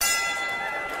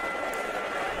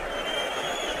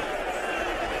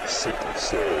Sickle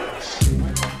cells.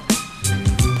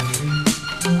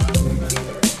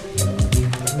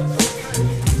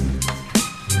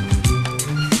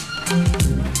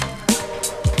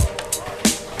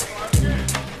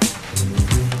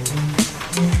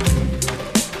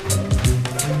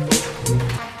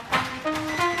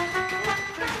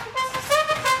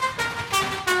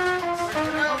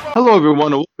 Hello,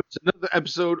 everyone, and welcome to another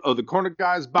episode of the Corner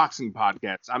Guys Boxing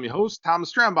Podcast. I'm your host,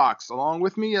 Thomas Strambox. Along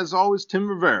with me, as always, Tim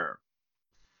Rivera.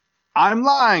 I'm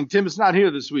lying. Tim is not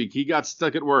here this week. He got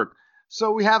stuck at work.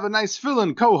 So we have a nice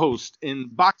fill-in co-host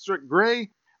in Boxrec Gray.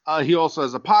 He also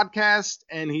has a podcast,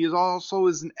 and he is also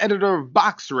an editor of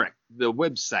Boxrec, the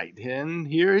website. And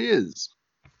here he is.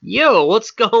 Yo,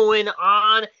 what's going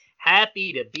on?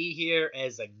 Happy to be here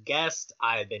as a guest.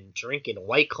 I've been drinking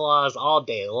White Claws all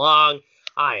day long.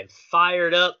 I am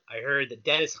fired up. I heard that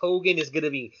Dennis Hogan is going to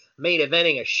be main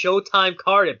eventing a Showtime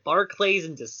card at Barclays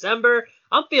in December.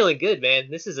 I'm feeling good,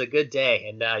 man. This is a good day,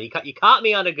 and you caught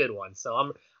me on a good one, so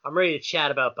I'm ready to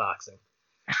chat about boxing.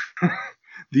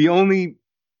 The only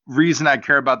reason I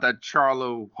care about that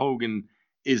Charlo Hogan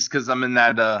is because I'm in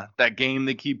that game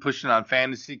they keep pushing on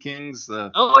Fantasy Kings.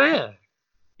 Oh yeah.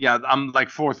 Yeah, I'm like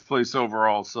 4th place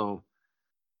overall, so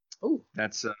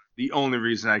that's the only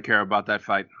reason I care about that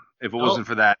fight. If it wasn't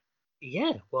for that.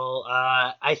 Yeah, well,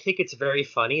 I think it's very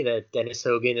funny that Dennis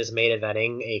Hogan is main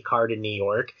eventing a card in New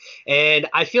York. And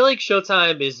I feel like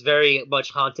Showtime is very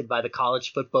much haunted by the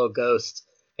college football ghost.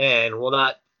 And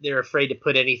they're afraid to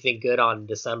put anything good on in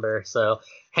December. So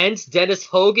hence Dennis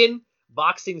Hogan,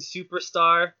 boxing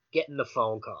superstar, getting the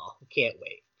phone call. Can't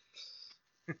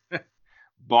wait.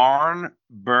 Barn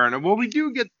burner. Well, we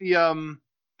do get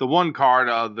the one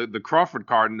card, the Crawford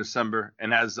card in December,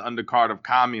 and has the undercard of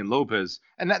Kami and Lopez.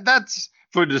 And that's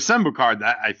for the December card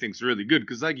that I think is really good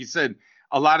because, like you said,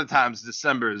 a lot of times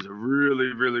December is a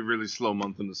really, really, really slow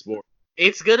month in the sport.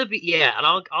 It's going to be, yeah,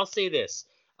 and I'll say this.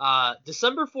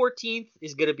 December 14th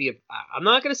is going to be I'm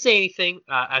not going to say anything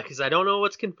because I don't know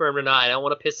what's confirmed or not. I don't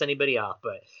want to piss anybody off,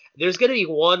 but there's going to be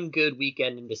one good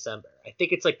weekend in December. I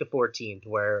think it's like the 14th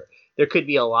where there could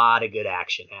be a lot of good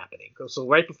action happening. So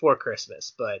right before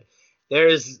Christmas, but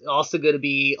there's also going to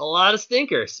be a lot of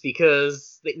stinkers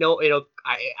because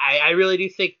I really do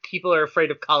think people are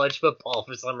afraid of college football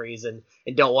for some reason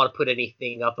and don't want to put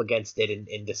anything up against it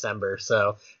in December.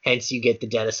 So hence you get the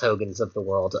Dennis Hogans of the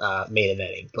world main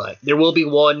eventing. But there will be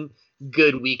one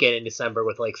good weekend in December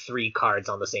with like 3 cards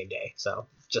on the same day. So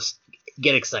just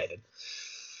get excited.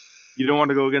 You don't want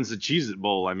to go against the Cheez-It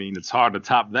Bowl. I mean, it's hard to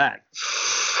top that.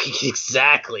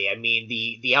 Exactly. I mean,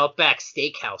 the Outback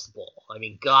Steakhouse Bowl. I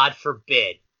mean, God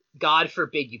forbid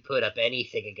you put up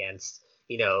anything against,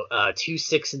 2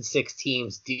 6-6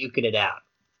 teams duking it out.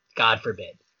 God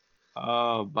forbid.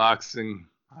 Oh, boxing.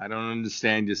 I don't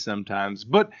understand you sometimes.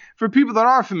 But for people that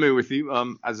are familiar with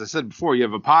you, as I said before, you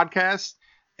have a podcast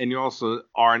and you also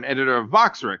are an editor of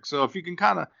Boxrec. So if you can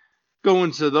kind of go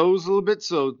into those a little bit,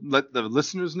 so let the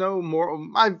listeners know more.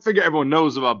 I figure everyone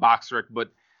knows about Boxrec,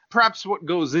 but perhaps what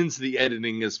goes into the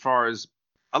editing as far as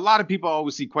a lot of people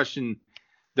always question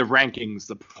the rankings,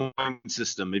 the point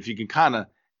system. If you can kind of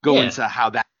go into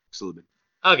how that works a little bit.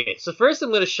 Okay, so first I'm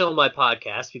going to show my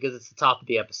podcast because it's the top of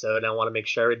the episode, and I want to make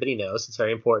sure everybody knows. It's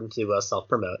very important to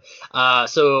self-promote.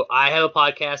 So I have a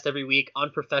podcast every week,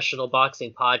 Unprofessional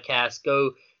Boxing Podcast.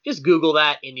 Go just Google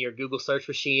that in your Google search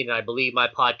machine, and I believe my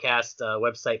podcast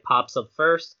website pops up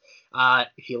first.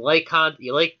 If you like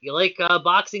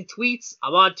boxing tweets,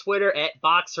 I'm on Twitter at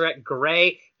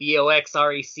BoxrecGray,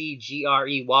 BoxrecGrey.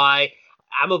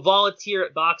 I'm a volunteer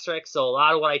at Boxrec, so a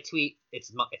lot of what I tweet,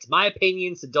 it's my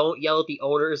opinion, so don't yell at the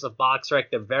owners of Boxrec.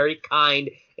 They're very kind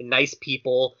and nice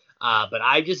people, but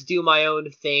I just do my own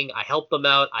thing. I help them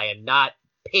out. I am not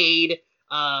paid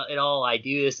at all. I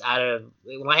do this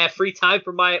when I have free time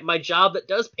for my job that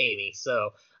does pay me. So,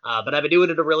 but I've been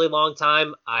doing it a really long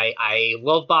time. I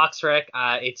love Boxrec.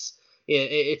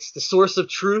 It's the source of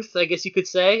truth, I guess you could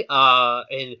say.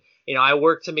 And I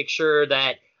work to make sure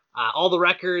that all the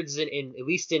records in at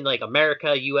least in like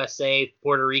America, USA,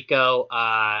 Puerto Rico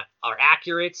are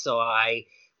accurate. So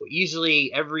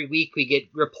usually every week we get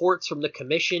reports from the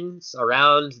commissions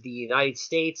around the United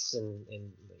States and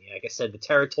like I said, the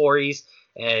territories.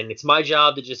 And it's my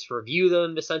job to just review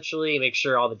them, essentially, make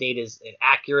sure all the data is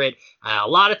accurate. A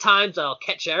lot of times I'll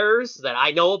catch errors that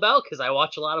I know about because I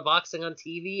watch a lot of boxing on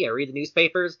TV. I read the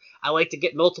newspapers. I like to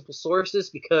get multiple sources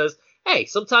because, hey,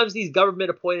 sometimes these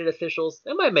government-appointed officials,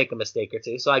 they might make a mistake or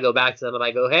two. So I go back to them and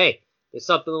I go, hey, there's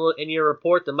something in your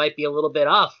report that might be a little bit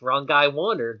off. Wrong guy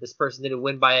won, or this person didn't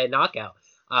win by a knockout.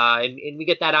 And we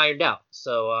get that ironed out.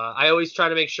 So I always try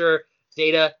to make sure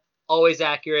data always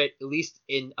accurate, at least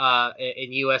in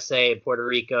USA and Puerto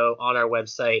Rico on our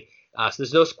website. So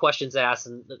there's no questions asked.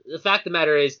 And the fact of the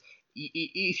matter is,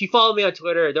 if you follow me on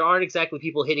Twitter, there aren't exactly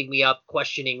people hitting me up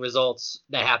questioning results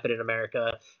that happen in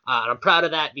America, and I'm proud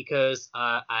of that because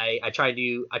I try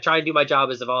and do my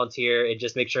job as a volunteer and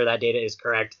just make sure that data is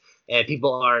correct and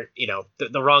people aren't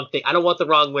the wrong thing. I don't want the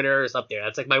wrong winners up there.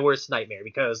 That's like my worst nightmare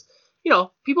because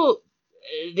people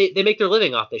they make their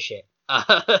living off this shit,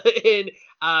 and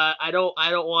I don't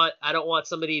want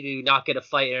somebody to not get a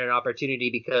fight and an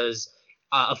opportunity because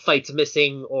a fight's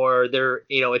missing or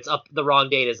it's up, the wrong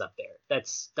data's up there.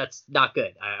 That's not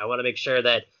good. I want to make sure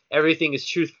that everything is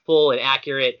truthful and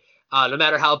accurate, no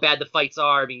matter how bad the fights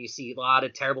are. I mean, you see a lot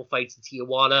of terrible fights in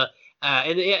Tijuana.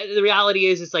 And the reality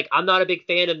is, it's like, I'm not a big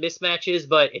fan of mismatches,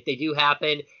 but if they do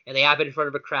happen and they happen in front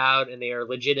of a crowd and they are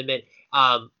legitimate,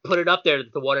 put it up there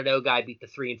that the 1-0 guy beat the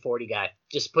 3-40 guy.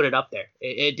 Just put it up there.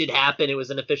 It did happen. It was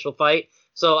an official fight.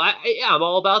 So I'm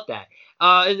all about that.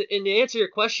 And to answer your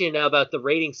question about the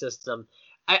rating system,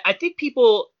 I think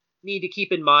people need to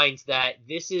keep in mind that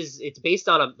it's based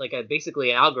on basically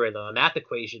an algorithm, a math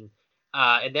equation,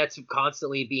 and that's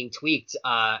constantly being tweaked.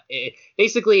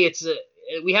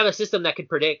 We have a system that could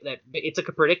predict that. It's like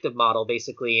a predictive model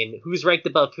basically, and who's ranked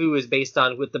above who is based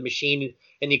on what the machine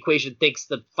and the equation thinks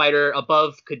the fighter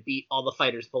above could beat all the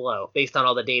fighters below based on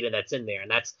all the data that's in there,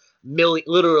 and that's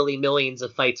literally millions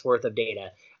of fights worth of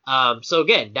data. So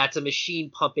again, that's a machine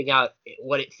pumping out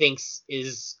what it thinks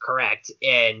is correct.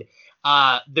 And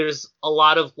there's a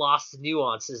lot of lost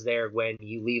nuances there when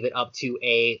you leave it up to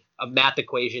a math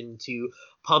equation to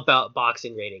pump out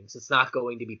boxing ratings. It's not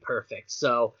going to be perfect.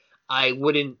 So I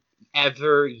wouldn't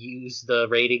ever use the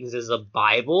ratings as a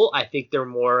Bible. I think they're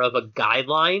more of a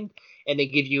guideline, and they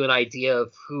give you an idea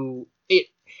of who's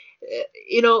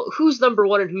number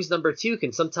one and who's number two.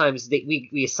 Can sometimes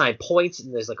we assign points,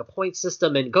 and there's like a point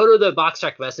system. And go to the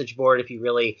Boxrec message board if you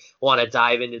really want to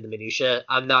dive into the minutia.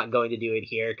 I'm not going to do it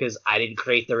here because I didn't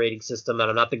create the rating system, and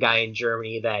I'm not the guy in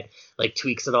Germany that like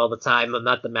tweaks it all the time. I'm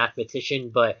not the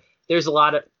mathematician, but there's a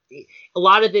lot of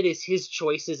it is his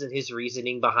choices and his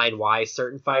reasoning behind why a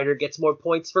certain fighter gets more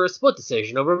points for a split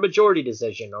decision over a majority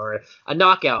decision, or a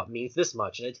knockout means this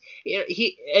much. And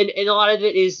a lot of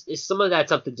it is some of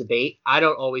that's up to debate. I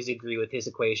don't always agree with his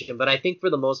equation, but I think for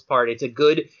the most part, it's a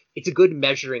good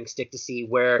measuring stick to see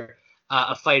where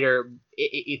a fighter,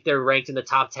 if they're ranked in the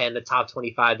top 10, the top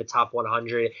 25, the top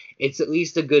 100, it's at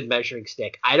least a good measuring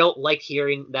stick. I don't like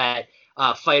hearing that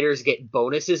fighters get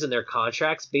bonuses in their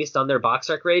contracts based on their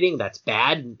Boxrec rating. That's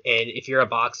bad. And if you're a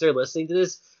boxer listening to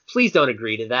this, please don't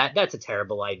agree to that. That's a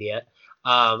terrible idea.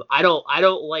 I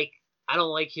don't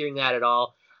like hearing that at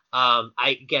all.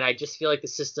 I just feel like the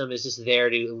system is just there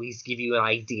to at least give you an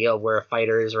idea of where a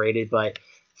fighter is rated, but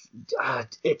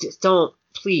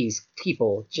please,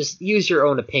 people, just use your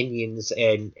own opinions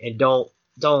and don't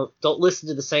listen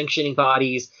to the sanctioning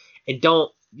bodies, and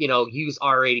don't use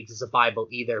our ratings as a Bible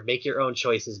either. Make your own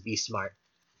choices. Be smart.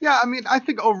 Yeah, I mean, I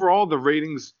think overall the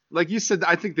ratings, like you said,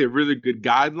 I think they're a really good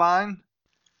guideline.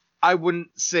 I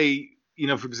wouldn't say,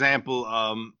 for example,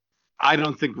 I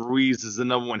don't think Ruiz is the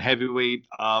number one heavyweight.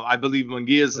 I believe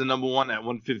Munguia is the number one at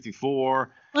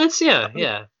 154.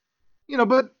 Yeah.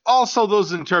 But also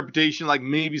those interpretation, like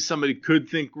maybe somebody could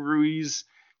think Ruiz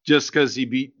just because he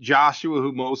beat Joshua,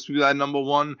 who most people had number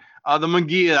one. The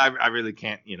Munguia, I really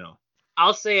can't,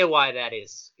 I'll say why that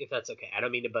is, if that's okay. I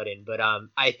don't mean to butt in, but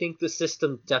I think the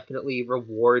system definitely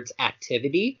rewards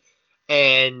activity,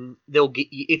 and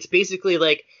it's basically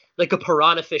like a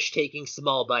piranha fish taking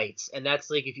small bites, and that's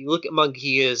like, if you look at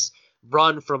Munguia's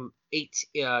run from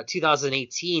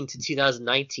 2018 to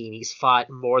 2019, he's fought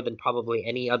more than probably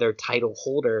any other title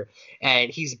holder,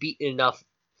 and he's beaten enough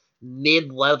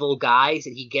mid-level guys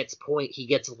and he gets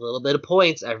a little bit of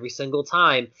points every single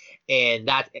time, and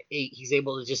that he's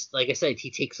able to, just like I said,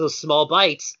 he takes those small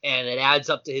bites and it adds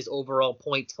up to his overall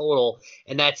point total,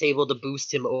 and that's able to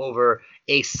boost him over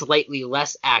a slightly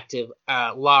less active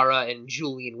Lara and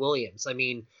Julian Williams. I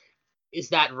mean, is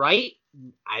that right?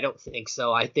 I don't think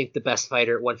so. I think the best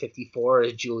fighter at 154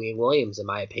 is Julian Williams, in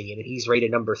my opinion, and he's rated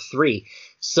number 3.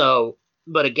 So,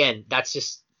 but again, that's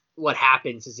just what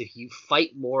happens. Is if you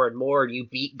fight more and more and you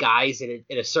beat guys at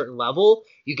a certain level,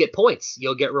 you get points.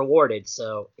 You'll get rewarded.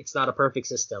 So it's not a perfect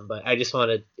system, but I just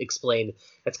want to explain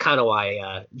that's kind of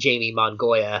why Jamie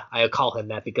Mongoya, I call him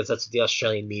that because that's what the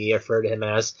Australian media refer to him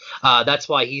as. That's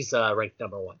why he's ranked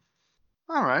number 1.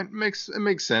 All right. It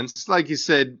makes sense. Like you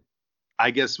said, I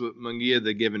guess with Munguia,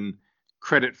 they're given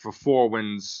credit for 4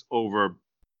 wins over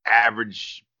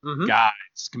average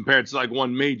guys compared to like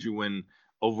one major win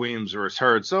of Williams versus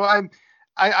Hurd. So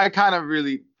I kind of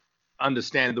really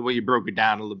understand the way you broke it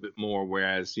down a little bit more,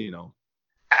 whereas,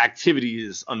 activity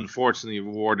is unfortunately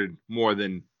rewarded more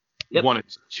than Yep. one or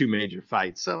two major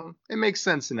fights. So it makes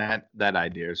sense in that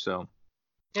idea. So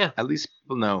Yeah. at least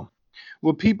people know.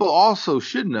 What people also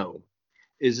should know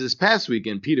is this past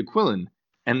weekend, Peter Quillen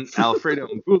and Alfredo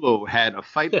Angulo had a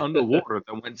fight underwater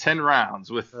that went 10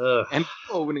 rounds with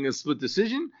Angulo winning a split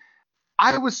decision.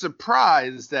 I was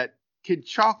surprised that Kid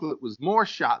Chocolate was more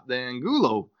shot than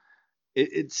Angulo.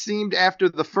 It seemed after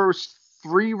the first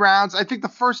 3 rounds, I think the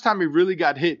first time he really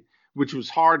got hit, which was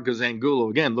hard because Angulo,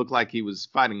 again, looked like he was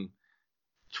fighting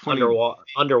 20,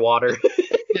 underwater.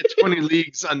 20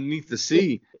 leagues underneath the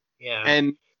sea. Yeah.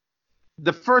 And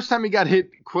the first time he got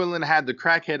hit, Quillen had the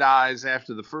crackhead eyes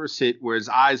after the first hit where his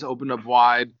eyes opened up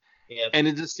wide. Yep. And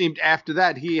it just seemed after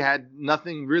that he had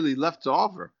nothing really left to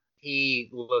offer. He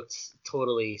looked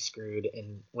totally screwed,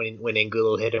 and when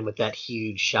Angulo hit him with that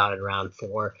huge shot in round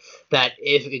 4, that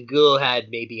if Angulo had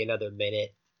maybe another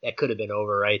minute, that could have been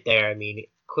over right there. I mean,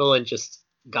 Quillen just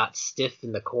got stiff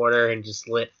in the corner and just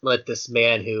let this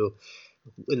man who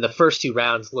in the first 2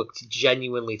 rounds looked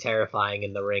genuinely terrifying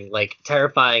in the ring, like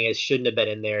terrifying as shouldn't have been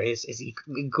in there.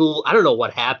 Angulo, I don't know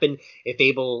what happened, if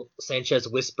Abel Sanchez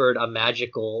whispered a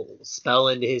magical spell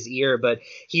into his ear, but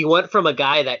he went from a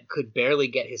guy that could barely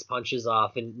get his punches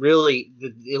off, and really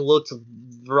it looked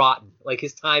rotten. Like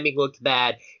his timing looked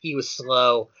bad. He was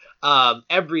slow.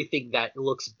 Everything that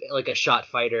looks like a shot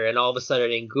fighter, and all of a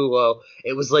sudden Angulo,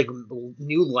 it was like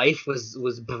new life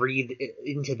was breathed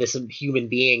into this human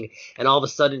being, and all of a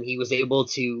sudden he was able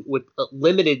to, with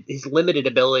his limited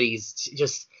abilities, to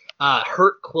just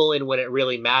hurt Quillen when it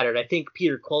really mattered. I think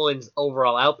Peter Quillen's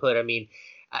overall output, I mean,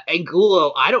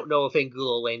 Angulo, I don't know if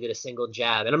Angulo landed a single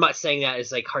jab, and I'm not saying that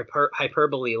as like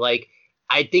hyperbole. Like,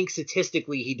 I think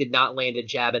statistically he did not land a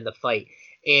jab in the fight.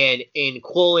 And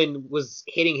Quillen was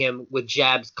hitting him with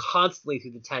jabs constantly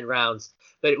through the 10 rounds,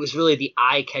 but it was really the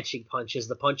eye-catching punches,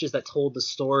 the punches that told the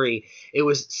story. It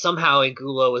was somehow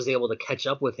Angulo was able to catch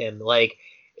up with him. Like,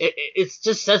 it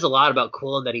just says a lot about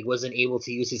Quillen that he wasn't able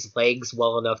to use his legs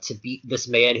well enough to beat this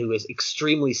man who is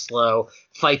extremely slow,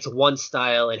 fights one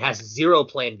style, and has zero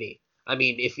plan B. I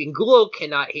mean, if Angulo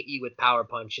cannot hit you with power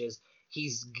punches,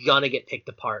 he's gonna get picked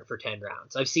apart for 10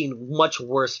 rounds. I've seen much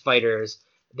worse fighters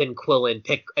than Quillen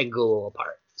pick Angulo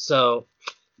apart. So,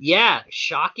 yeah,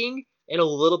 shocking and a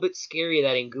little bit scary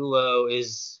that Angulo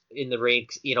is in the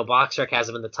ranks. Boxrec has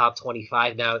him in the top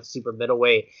 25 now at super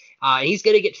middleweight. He's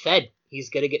going to get fed. He's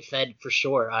going to get fed for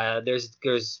sure.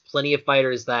 There's plenty of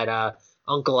fighters that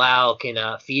Uncle Al can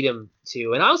feed him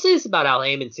to. And I'll say this about Al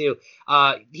Heyman, too.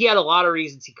 He had a lot of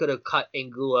reasons he could have cut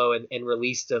Angulo and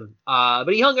released him. But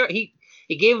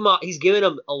he's given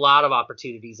him a lot of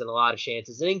opportunities and a lot of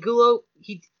chances. And Angulo,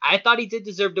 I thought he did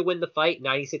deserve to win the fight,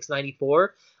 96-94.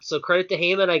 So credit to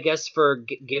Heyman, I guess, for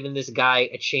giving this guy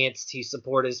a chance to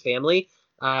support his family.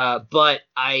 But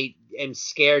I am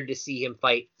scared to see him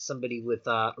fight somebody with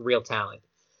real talent.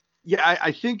 Yeah,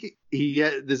 I think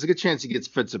there's a good chance he gets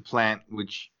fed to Plant,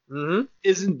 which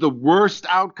isn't the worst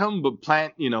outcome, but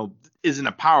Plant, isn't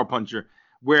a power puncher.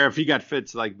 Where if he got fed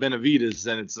to like Benavidez,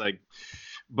 then it's like.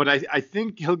 But I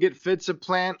think he'll get fed to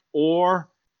Plant or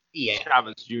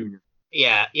Chavez Jr.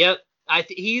 Yeah, yep.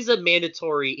 He's a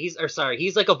mandatory.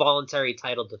 He's like a voluntary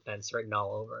title defense written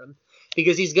all over him,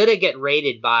 because he's gonna get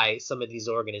rated by some of these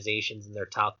organizations in their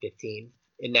top 15,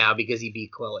 and now because he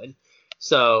beat Quillen.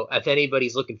 So if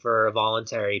anybody's looking for a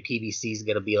voluntary, PBC is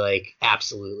gonna be like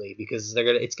absolutely, because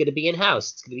it's gonna be in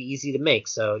house. It's gonna be easy to make.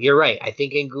 So you're right. I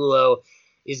think Angulo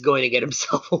is going to get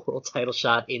himself a world title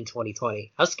shot in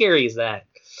 2020. How scary is that?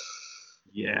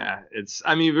 Yeah,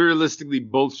 realistically,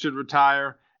 both should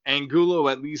retire. Angulo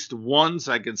at least once.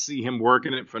 I could see him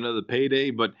working it for another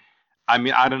payday, but I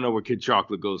don't know where Kid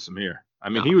Chocolate goes from here.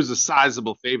 He was a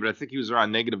sizable favorite. I think he was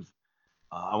around negative,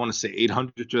 I want to say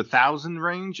 800 to 1,000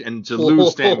 range, and to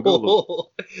lose to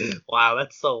Angulo. Wow,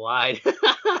 that's so wide.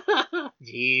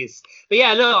 Jeez. But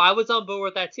yeah, no, I was on board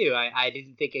with that too. I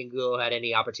didn't think Angulo had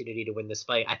any opportunity to win this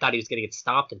fight. I thought he was going to get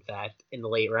stopped, in fact, in the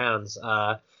late rounds.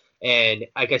 And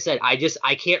like I said, I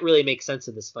can't really make sense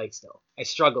of this fight still. I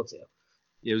struggle to.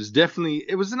 It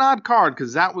was an odd card,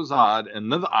 because that was odd.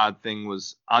 Another odd thing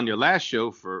was on your last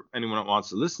show, for anyone that wants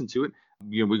to listen to it,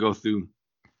 we go through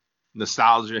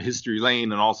nostalgia, history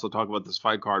lane, and also talk about this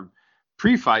fight card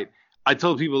pre-fight. I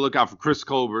told people to look out for Chris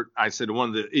Colbert. I said one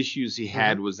of the issues he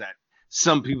had was that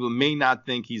some people may not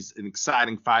think he's an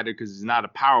exciting fighter because he's not a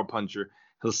power puncher.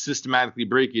 He'll systematically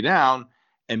break you down.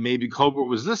 And maybe Colbert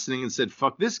was listening and said,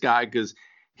 fuck this guy, because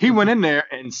He went in there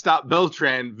and stopped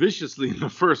Beltran viciously in the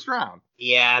first round.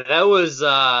 Yeah, that was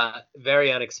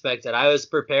very unexpected. I was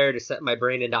prepared to set my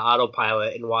brain into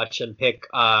autopilot and watch him pick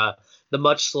the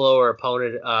much slower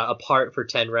opponent apart for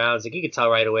 10 rounds. Like, you could tell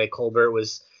right away Colbert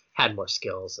had more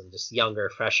skills and just younger,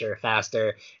 fresher,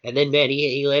 faster. And then, man,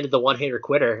 he landed the one-hitter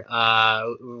quitter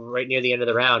right near the end of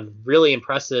the round. Really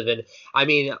impressive. And, I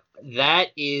mean, that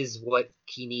is what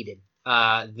he needed.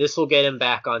 This will get him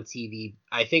back on TV,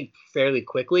 I think, fairly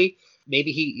quickly.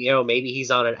 Maybe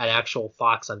he's on an actual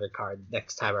Fox undercard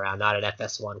next time around, not an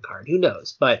FS1 card. Who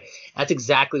knows? But that's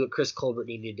exactly what Chris Colbert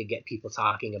needed to get people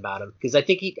talking about him, because I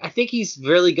think he's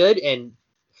really good, and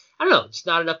I don't know, just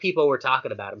not enough people were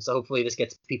talking about him. So hopefully this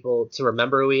gets people to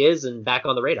remember who he is and back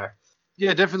on the radar.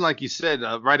 Yeah, definitely. Like you said,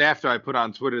 right after I put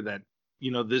on Twitter that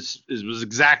was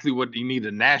exactly what you need,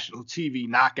 a national TV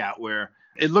knockout, where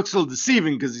it looks a little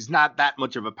deceiving because he's not that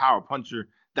much of a power puncher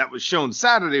that was shown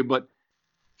Saturday, but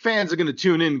fans are going to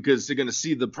tune in because they're going to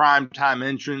see the prime time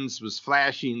entrance was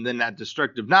flashy and then that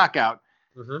destructive knockout.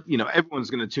 Mm-hmm.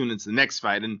 Everyone's going to tune into the next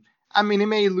fight. And I mean, he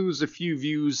may lose a few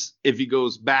views if he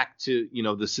goes back to,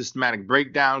 the systematic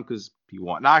breakdown because people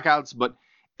want knockouts, but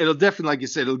it'll definitely, like you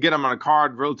said, it'll get him on a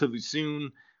card relatively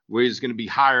soon where he's going to be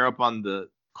higher up on the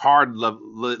card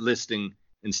listing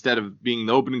instead of being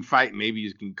the opening fight. Maybe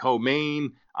you can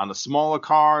co-main on a smaller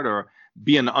card or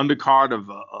be an undercard of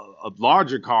a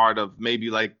larger card of maybe,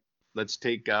 like, let's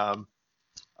take, I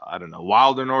don't know,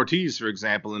 Wilder and Ortiz, for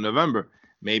example, in November.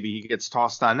 Maybe he gets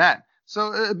tossed on that.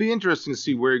 So it'd be interesting to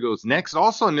see where he goes next.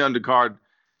 Also in the undercard,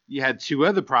 you had two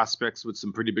other prospects with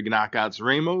some pretty big knockouts.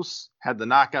 Ramos had the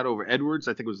knockout over Edwards.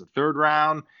 I think it was the third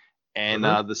round. And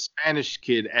the Spanish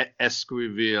kid,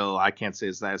 Esquivel, I can't say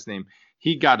his last name,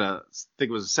 he got I think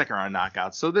it was a second round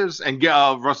knockout. So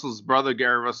Russell's brother,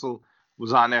 Gary Russell,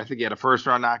 was on there. I think he had a first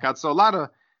round knockout. So a lot of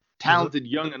talented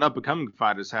young and up and coming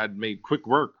fighters had made quick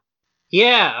work.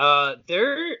 Yeah,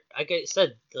 they're, like I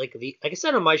said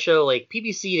on my show, like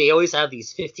PBC, they always have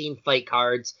these 15 fight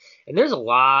cards, and there's a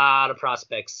lot of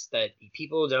prospects that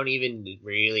people don't even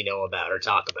really know about or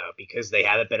talk about because they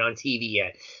haven't been on TV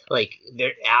yet. Like,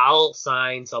 Al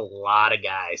signs a lot of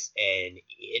guys, and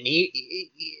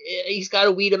he's got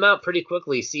to weed them out pretty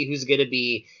quickly, see who's going to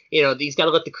be, he's got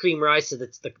to let the cream rise to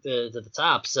the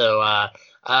top. So,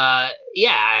 yeah,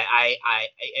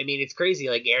 I mean, it's crazy.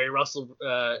 Like, Gary Russell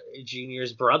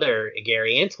Jr.'s brother,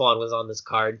 Gary Antoine, was on this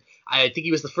card. I think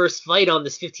he was the first fight on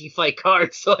this 15 fight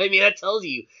card. So, I mean, that tells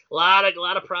you a lot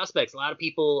of prospects, a lot of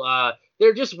people,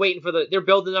 they're just waiting they're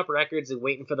building up records and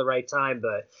waiting for the right time.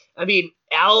 But I mean,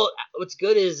 Al, what's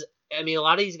good is, I mean, a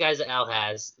lot of these guys that Al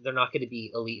has, they're not going to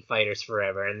be elite fighters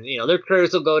forever, and their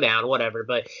careers will go down, whatever.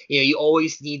 But you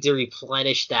always need to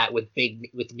replenish that with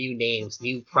new names,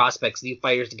 new prospects, new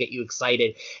fighters to get you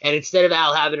excited. And instead of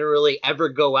Al having to really ever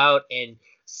go out and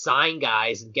sign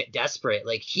guys and get desperate,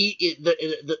 like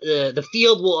the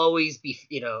field will always be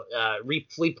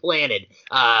replanted.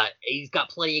 He's got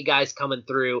plenty of guys coming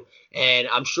through, and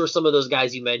I'm sure some of those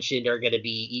guys you mentioned are going to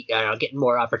be getting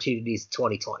more opportunities in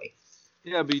 2020.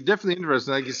 Yeah, it'd be definitely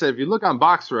interesting. Like you said, if you look on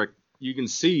Boxrec, you can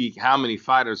see how many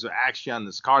fighters are actually on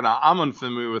this card. Now, I'm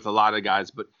unfamiliar with a lot of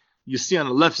guys, but you see on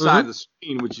the left side of the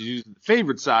screen, which is usually the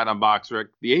favorite side on Boxrec,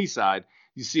 the A side,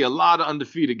 you see a lot of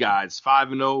undefeated guys.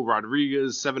 5-0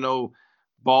 Rodriguez, 7-0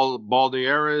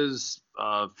 Balderas,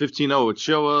 15-0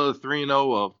 Ochoa, 3-0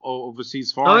 of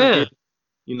overseas foreign. Oh,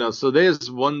 yeah. So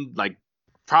there's one, like,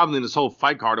 probably in this whole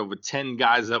fight card, over 10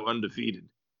 guys that were undefeated.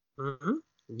 Mm-hmm.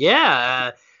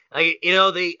 Yeah.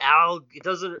 Al, it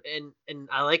doesn't, and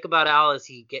I like about Al is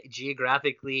he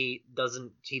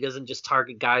doesn't just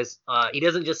target guys. He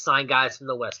doesn't just sign guys from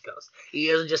the West Coast. He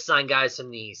doesn't just sign guys from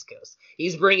the East Coast.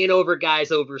 He's bringing over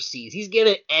guys overseas. He's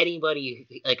giving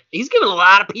he's giving a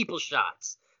lot of people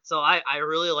shots. So I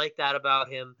really like that about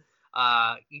him.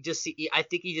 I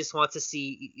think he just wants to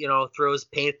see, throws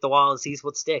paint at the wall and sees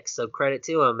what sticks. So credit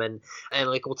to him. And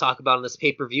like we'll talk about on this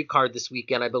pay-per-view card this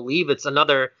weekend, I believe it's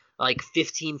another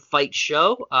 15 fight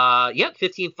show.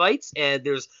 15 fights, and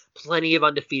there's plenty of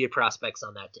undefeated prospects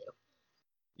on that too.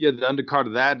 Yeah, the undercard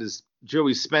of that is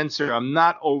Joey Spencer. I'm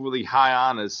not overly high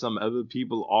on as some other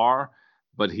people are,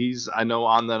 but he's, I know,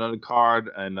 on that undercard.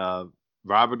 And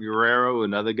Robert Guerrero,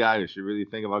 another guy who should really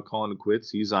think about calling it quits.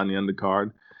 He's on the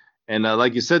undercard. And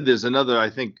like you said, there's another,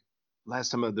 I think last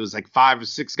time there was 5 or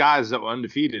 6 guys that were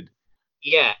undefeated.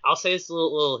 Yeah, I'll say this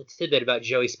little tidbit about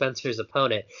Joey Spencer's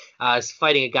opponent. He's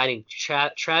fighting a guy named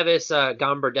Travis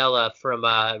Gambardella from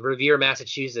Revere,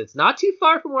 Massachusetts. Not too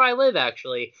far from where I live,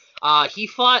 actually. He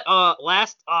fought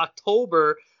last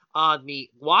October on the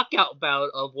walkout bout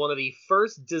of one of the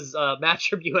first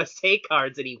Matchup USA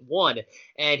cards, and he won.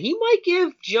 And he might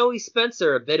give Joey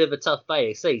Spencer a bit of a tough fight.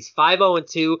 I say he's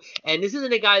 5-0-2, and this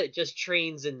isn't a guy that just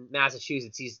trains in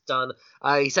Massachusetts. He's done.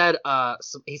 He's had a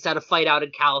fight out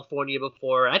in California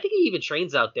before. I think he even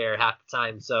trains out there half the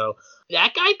time. So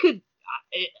that guy could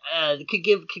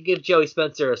give Joey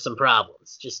Spencer some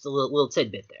problems. Just a little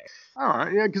tidbit there. All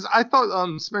right, yeah, because I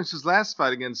thought Spencer's last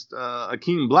fight against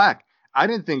Akeem Black, I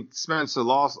didn't think Spencer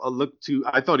lost a look to.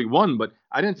 I thought he won, but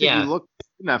I didn't think he looked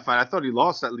in that fight. I thought he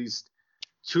lost at least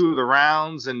 2 of the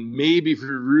rounds, and maybe if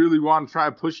you really want to try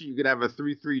to push it, you could have a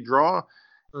 3-3 draw.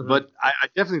 Mm-hmm. But I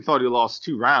definitely thought he lost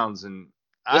 2 rounds, and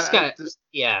this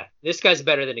guy's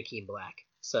better than Akeem Black.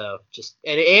 So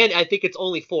and I think it's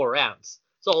only 4 rounds.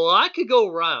 So a lot could go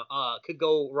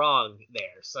wrong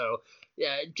there. So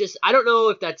I don't know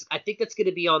if I think that's going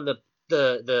to be on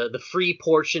the free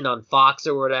portion on Fox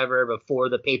or whatever before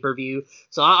the pay-per-view.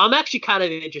 So I'm actually kind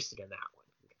of interested in that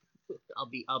one.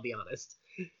 I'll be honest.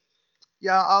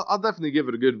 Yeah, I'll definitely give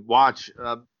it a good watch.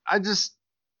 It just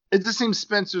seems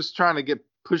Spencer's trying to get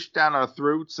pushed down our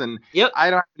throats, and I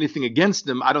don't have anything against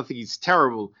him. I don't think he's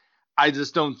terrible. I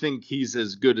just don't think he's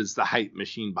as good as the hype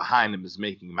machine behind him is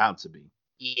making him out to be.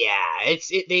 Yeah,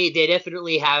 they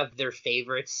definitely have their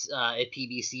favorites at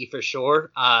PBC for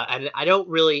sure. And I don't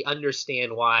really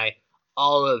understand why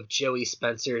all of Joey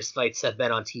Spencer's fights have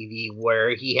been on TV,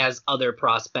 where he has other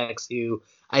prospects who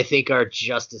I think are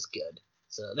just as good.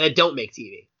 So that don't make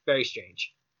TV. Very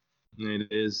strange.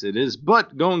 It is.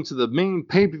 But going to the main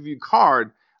pay-per-view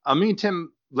card, me and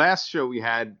Tim, last show we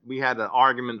had an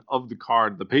argument of the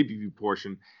card, the pay-per-view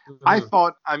portion. Mm-hmm. I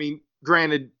thought,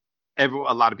 granted, a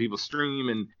lot of people stream,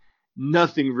 and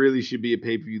nothing really should be a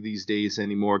pay-per-view these days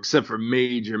anymore, except for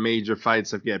major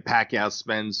fights. If you had Pacquiao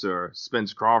Spence or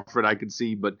Spence Crawford, I could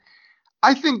see. But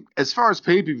I think as far as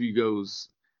pay-per-view goes,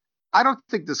 I don't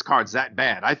think this card's that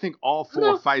bad. I think all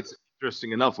 4 fights are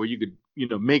interesting enough where you could,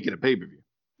 make it a pay-per-view.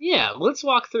 Yeah, let's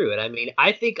walk through it. I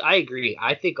agree.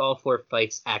 I think all 4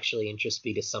 fights actually interest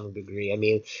me to some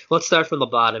degree. Let's start from the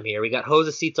bottom here. We got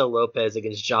Josecito Lopez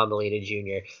against John Molina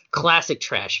Jr. Classic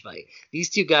trash fight. These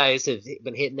 2 guys have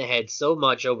been hitting the head so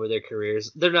much over their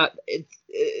careers.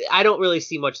 I don't really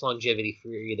see much longevity for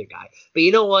either guy. But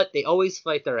you know what? They always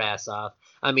fight their ass off.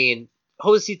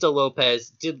 Josecito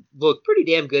Lopez did look pretty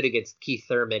damn good against Keith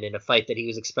Thurman in a fight that he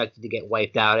was expected to get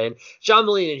wiped out in. John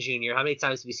Molina Jr., how many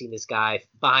times have we seen this guy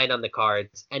behind on the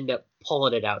cards end up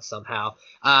pulling it out somehow?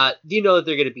 You know that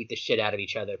they're going to beat the shit out of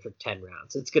each other for 10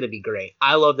 rounds. It's going to be great.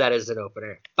 I love that as an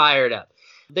opener. Fire it up.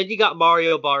 Then you got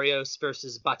Mario Barrios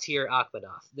versus Batir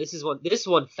Akhmadov. This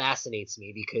one fascinates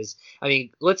me because,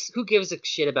 who gives a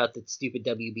shit about the stupid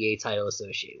WBA title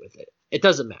associated with it? It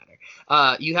doesn't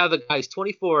matter. You have a guy who's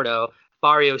 24-0,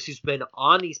 Barrios, who's been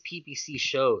on these PBC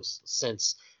shows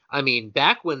since,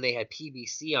 back when they had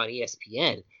PBC on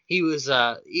ESPN. He was,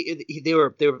 they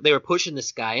were pushing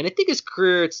this guy, and I think his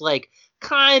career, it's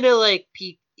kind of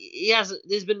peak.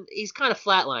 He's kind of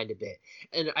flatlined a bit,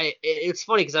 and it's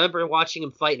funny because I remember watching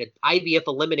him fight in an IBF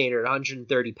eliminator at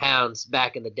 130 pounds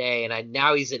back in the day, and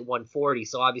now he's at 140,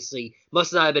 so obviously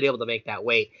must not have been able to make that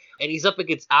weight. And he's up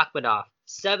against Akhmadov,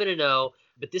 7-0.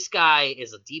 But this guy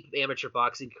is a deep amateur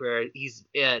boxing career. He's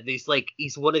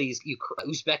one of these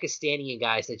Uzbekistani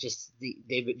guys that just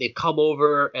they've come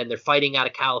over and they're fighting out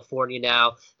of California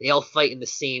now. They all fight in the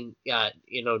same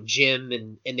gym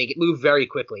and they get moved very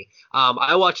quickly.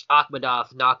 I watched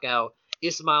Akhmadov knock out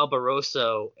Ismail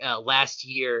Barroso last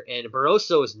year, and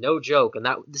Barroso is no joke. And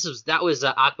that was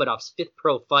Akhmadov's 5th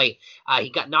pro fight.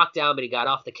 He got knocked down, but he got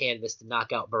off the canvas to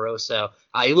knock out Barroso.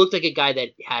 He looked like a guy that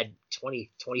had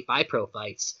 25 pro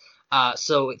fights.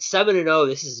 So it's 7-0.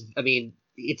 This is,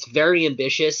 it's very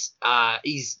ambitious.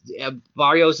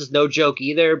 Barrios is no joke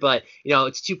either, but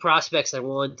it's 2 prospects that are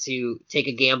willing to take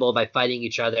a gamble by fighting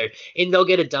each other, and they'll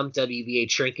get a dumb WBA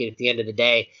trinket at the end of the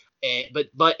day.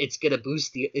 But it's gonna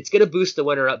boost the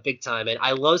winner up big time, and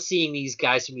I love seeing these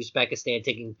guys from Uzbekistan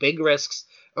taking big risks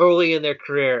early in their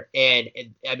career, and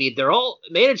they're all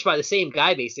managed by the same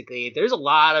guy basically. There's a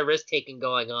lot of risk taking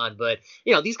going on, but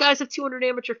these guys have 200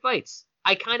 amateur fights.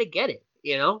 I kind of get it.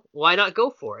 Why not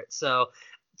go for it? So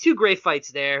 2 great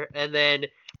fights there, and then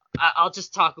I'll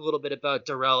just talk a little bit about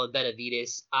Durrell and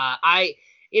Benavidez. I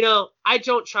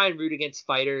don't try and root against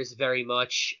fighters very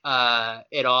much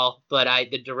at all, but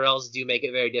the Durrells do make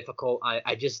it very difficult.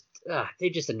 they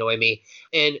just annoy me.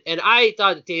 And I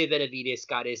thought that David Benavidez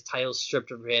got his title stripped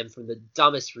from him from the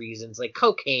dumbest reasons, like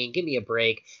cocaine. Give me a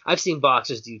break. I've seen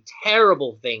boxers do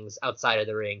terrible things outside of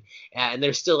the ring, and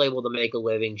they're still able to make a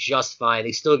living just fine.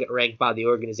 They still get ranked by the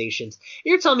organizations.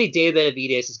 You're telling me David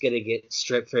Benavidez is going to get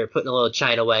stripped for putting a little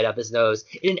China white up his nose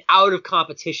in an out of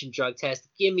competition drug test?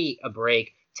 Give me a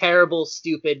break. Terrible,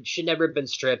 stupid, should never have been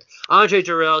stripped. Andre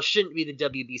Jarrell shouldn't be the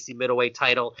WBC middleweight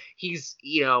title. He's,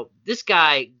 this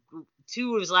guy,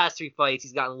 2 of his last 3 fights,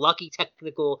 he's gotten lucky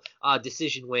technical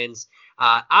decision wins.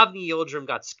 Avni Yildirim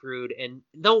got screwed, and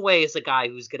no way is a guy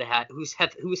who's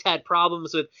had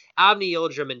problems with Avni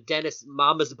Yildirim and Dennis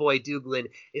Mama's boy Duglin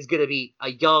is gonna be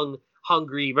a young,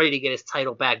 hungry, ready to get his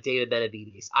title back David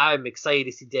Benavidez. I'm excited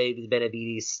to see David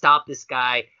Benavidez stop this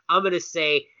guy. I'm gonna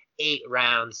say 8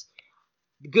 rounds.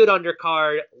 Good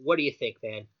undercard. What do you think,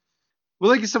 man? Well,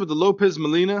 like you said with the Lopez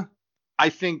Molina, I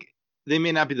think they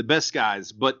may not be the best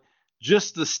guys, but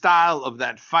just the style of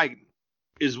that fight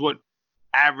is what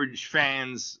average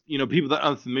fans, people that are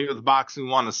unfamiliar with boxing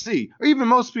want to see, or even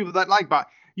most people that like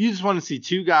boxing. You just want to see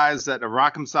 2 guys that are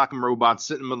rock'em sock'em robots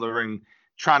sitting in the middle of the ring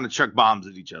trying to chuck bombs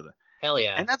at each other. Hell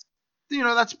yeah. And that's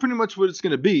pretty much what it's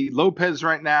going to be. Lopez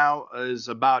right now is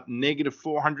about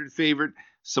 -400 favorite.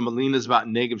 So Molina's about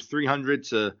 -300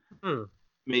 to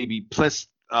maybe plus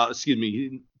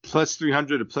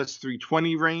 300 to plus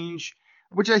 320 range,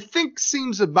 which I think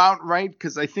seems about right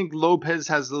because I think Lopez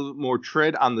has a little more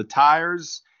tread on the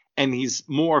tires and he's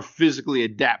more physically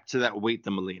adapt to that weight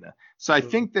than Molina. So I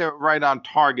think they're right on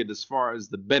target as far as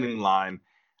the betting line.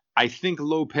 I think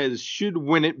Lopez should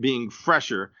win it being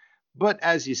fresher. But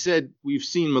as you said, we've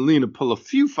seen Molina pull a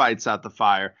few fights out the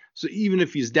fire. So even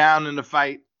if he's down in a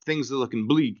fight, things are looking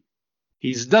bleak.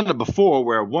 He's done it before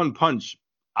where one punch,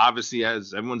 obviously,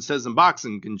 as everyone says in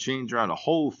boxing, can change around a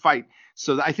whole fight.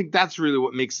 So I think that's really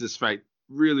what makes this fight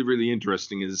really, really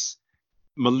interesting is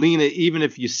Molina, even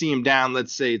if you see him down,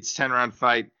 let's say it's a 10-round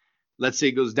fight, let's say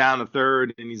it goes down a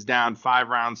third and he's down 5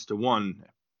 rounds to 1,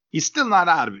 he's still not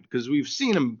out of it because we've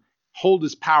seen him hold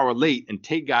his power late and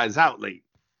take guys out late.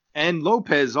 And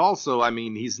Lopez also,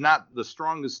 he's not the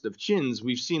strongest of chins.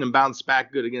 We've seen him bounce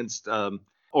back good against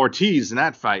Ortiz in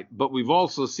that fight, but we've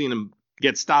also seen him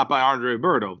get stopped by Andre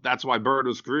Berto. That's why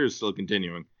Berto's career is still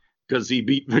continuing because he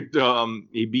beat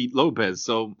Lopez.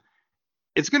 So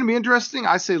it's going to be interesting.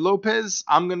 I say Lopez.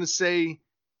 I'm going to say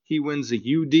he wins a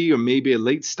UD or maybe a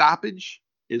late stoppage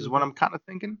is what I'm kind of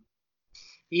thinking.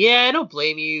 Yeah, I don't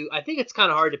blame you. I think it's kind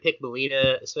of hard to pick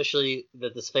Molina, especially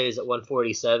that this fight is at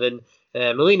 147.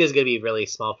 Molina's going to be really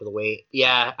small for the weight.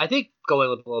 Yeah, I think going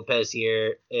with Lopez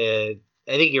here, I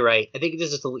think you're right. I think he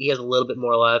has a little bit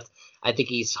more left. I think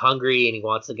he's hungry and he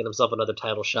wants to get himself another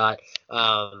title shot.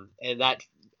 And that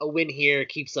a win here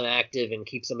keeps him active and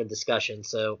keeps him in discussion.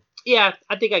 So, yeah,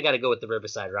 I think I got to go with the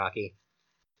Riverside Rocky.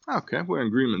 Okay, we're in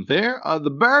agreement there. The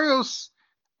Barrios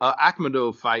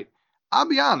Akhmedov fight, I'll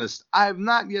be honest, I have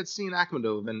not yet seen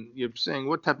Akhmedov, and you're saying,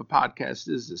 what type of podcast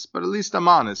is this? But at least I'm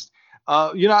honest.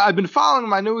 I've been following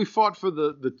him. I know he fought for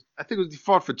he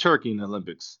fought for Turkey in the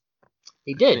Olympics.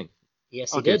 He did.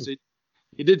 Yes, he did. So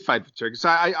he did fight for Turkey. So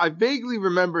I vaguely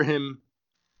remember him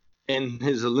in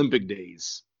his Olympic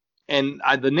days. And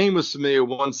the name was familiar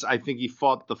once. I think he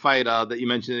fought the fight that you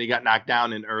mentioned that he got knocked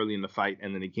down in early in the fight,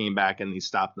 and then he came back and he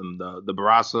stopped him, the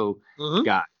Barrasso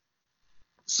guy.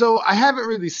 So I haven't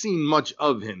really seen much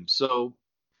of him. So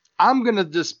I'm going to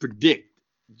just predict,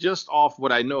 just off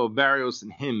what I know of Barrios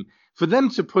and him, for them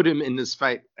to put him in this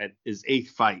fight at his 8th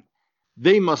fight,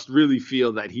 they must really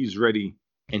feel that he's ready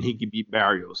and he can beat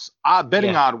Barrios.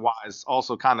 Betting odd-wise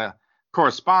also kind of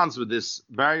corresponds with this.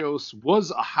 Barrios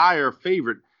was a higher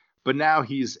favorite, but now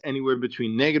he's anywhere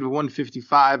between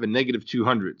 -155 and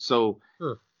 -200. So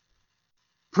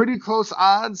pretty close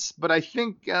odds, but I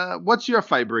think, what's your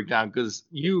fight breakdown? Because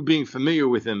you being familiar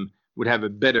with him would have a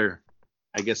better,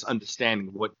 I guess, understanding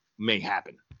of what may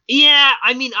happen. Yeah,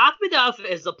 Akhmedov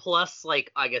is a plus,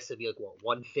 I guess it'd be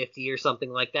 150 or something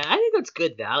like that. I think that's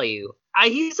good value.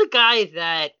 He's a guy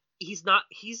that he's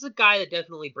a guy that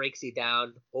definitely breaks you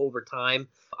down over time.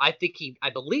 I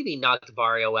believe he knocked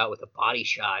Barrio out with a body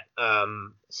shot.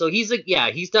 So he's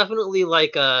definitely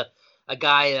a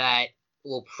guy that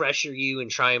will pressure you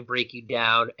and try and break you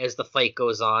down as the fight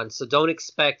goes on. So don't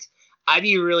expect. I'd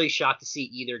be really shocked to see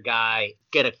either guy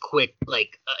get a quick,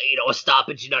 a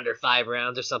stoppage in under 5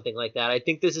 rounds or something like that. I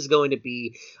think this is going to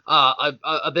be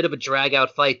a bit of a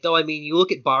drag-out fight, though. You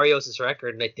look at Barrios'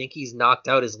 record, and I think he's knocked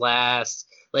out his last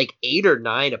 8 or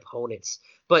 9 opponents.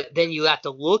 But then you have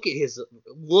to look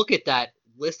at that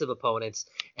list of opponents,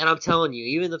 and I'm telling you,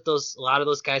 even if a lot of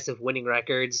those guys have winning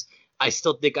records, I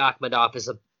still think Akhmedov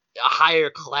is a higher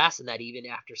class than that even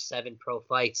after 7 pro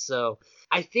fights. So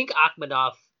I think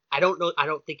Akhmadov, I don't know. I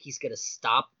don't think he's going to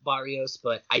stop Barrios,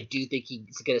 but I do think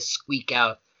he's going to squeak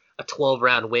out a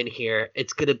 12-round win here.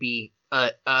 It's going to be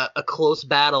a close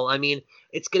battle. I mean,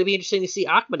 it's going to be interesting to see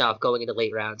Akhmadov going into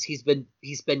late rounds. He's been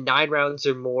 9 rounds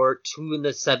or more, 2 in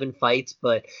the 7 fights.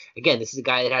 But again, this is a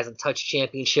guy that hasn't touched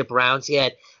championship rounds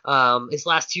yet. His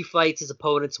last 2 fights, his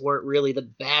opponents weren't really the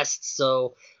best.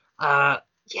 So, yeah,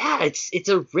 it's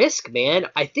a risk, man.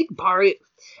 I think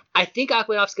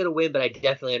Akhmadov's going to win, but I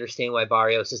definitely understand why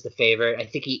Barrios is the favorite. I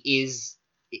think he is.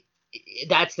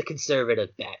 That's the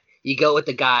conservative bet. You go with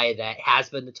the guy that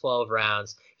has been the 12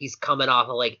 rounds. He's coming off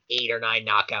of like 8 or 9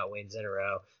 knockout wins in a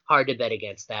row. Hard to bet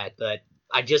against that, but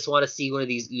I just want to see one of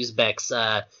these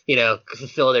Uzbeks,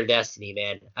 fulfill their destiny,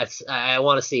 man. I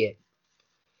want to see it.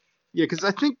 Yeah, because I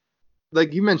think,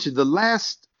 like you mentioned, the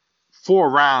last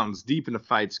 4 rounds deep in the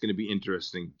fight is going to be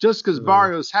interesting. Just because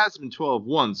Barrios has been 12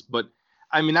 once, but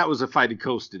I mean that was a fight he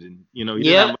coasted in. He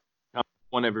didn't have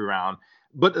won every round.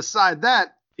 But aside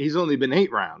that, he's only been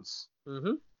 8 rounds.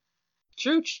 Mm-hmm.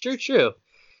 True.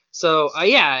 So,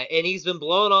 and he's been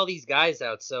blowing all these guys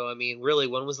out. So, I mean, really,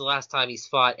 when was the last time he's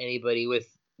fought anybody with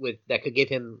that could give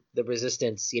him the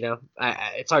resistance?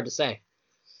 It's hard to say.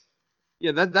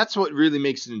 Yeah, that's what really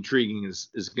makes it intriguing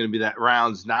is going to be that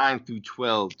rounds 9 through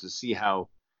 12 to see how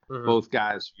both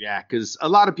guys react. Because a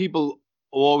lot of people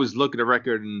will always look at a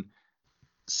record and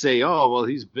say, oh, well,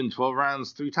 he's been 12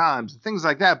 rounds 3 times, and things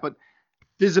like that. But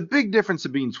there's a big difference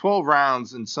between 12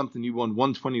 rounds and something you won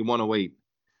 120, 108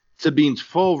 to being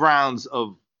 12 rounds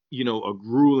of, a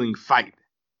grueling fight.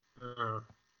 When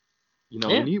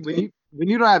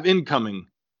you don't have incoming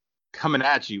coming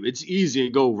at you, it's easy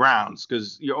to go rounds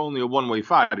because you're only a one-way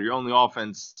fighter. Your only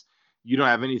offense, you don't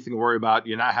have anything to worry about.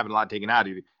 You're not having a lot taken out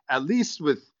of you. At least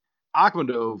with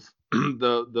Akhmadov,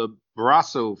 the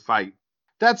Barrasso fight,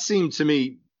 that seemed to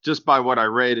me, just by what I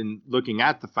read and looking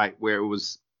at the fight, where it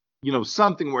was,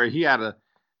 something where he had to,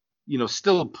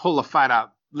 still pull a fight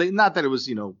out. Not that it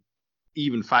was,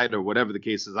 even fight or whatever the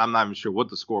case is. I'm not even sure what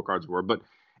the scorecards were, but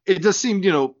it just seemed,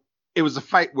 it was a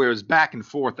fight where it was back and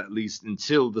forth at least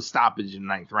until the stoppage in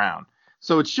the 9th round.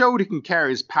 So it showed he can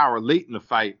carry his power late in the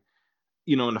fight,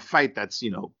 in a fight that's,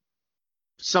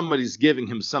 somebody's giving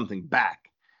him something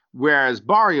back. Whereas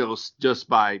Barrios, just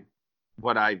by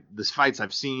the fights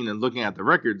I've seen and looking at the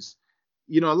records,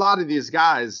 a lot of these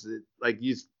guys, like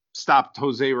you stopped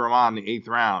Jose Roman in the 8th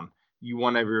round, you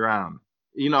won every round.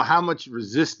 How much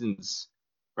resistance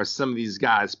are some of these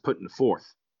guys putting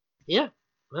forth? Yeah,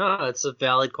 no, it's a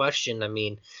valid question. I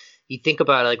mean, you think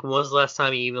about it, like, when was the last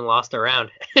time he even lost a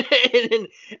round? And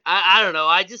I don't know.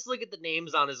 I just look at the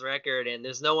names on his record, and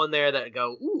there's no one there that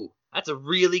go, ooh, that's a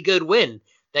really good win.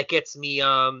 That gets me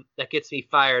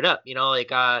fired up.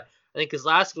 I think his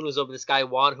last one was over this guy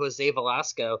Juan Jose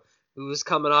Velasco, who was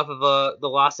coming off of the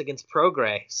loss against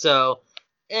Prograis. So,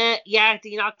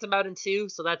 he knocked him out in 2,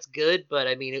 so that's good. But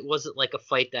I mean, it wasn't like a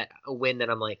win that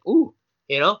I'm like, ooh,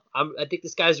 I think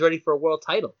this guy's ready for a world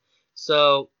title.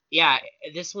 So yeah,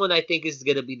 this one I think is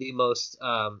going to be the most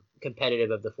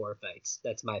competitive of the 4 fights.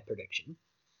 That's my prediction.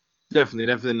 Definitely.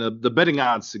 The betting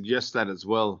odds suggest that as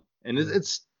well, and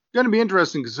it's going to be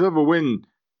interesting because whoever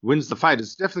wins the fight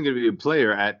is definitely going to be a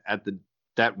player at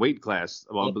that weight class.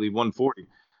 Well, I believe 140.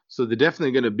 So they're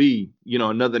definitely going to be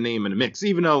another name in the mix,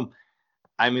 even though.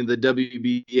 I mean, the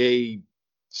WBA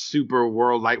Super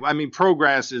World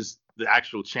Prograis is the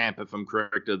actual champ, if I'm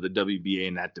correct, of the WBA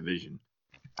in that division.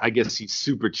 I guess he's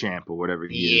super champ or whatever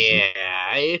he is.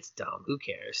 Yeah, it's dumb. Who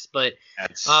cares? But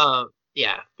But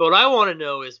what I want to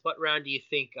know is what round do you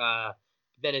think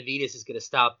Benavidez is going to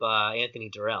stop Anthony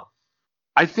Durrell?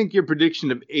 I think your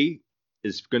prediction of 8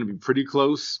 is going to be pretty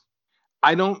close.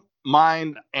 I don't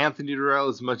mind Anthony Durrell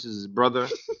as much as his brother.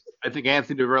 I think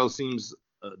Anthony Durrell seems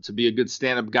to be a good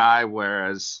stand-up guy,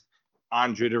 whereas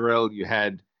Andre Durrell, you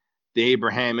had the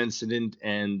Abraham incident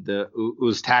and the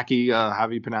Uztaki, how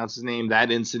do you pronounce his name?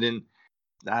 That incident.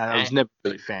 I was never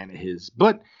really a fan of his.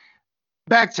 But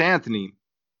back to Anthony,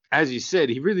 as you said,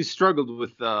 he really struggled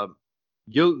with whatever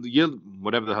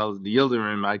the hell, the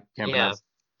Yildirim, I can't pronounce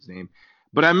his name.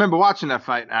 But I remember watching that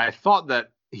fight, and I thought that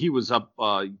he was up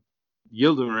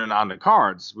Yildirim on the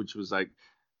cards, which was like,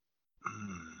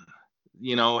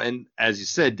 and as you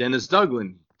said, Dennis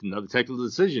Douglin, another technical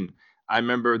decision. I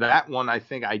remember that one. I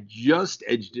think I just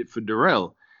edged it for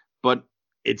Durrell, but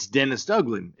it's Dennis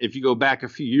Douglin. If you go back a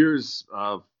few years,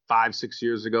 5-6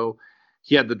 years ago,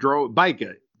 he had the draw with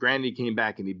Bika. Grandy came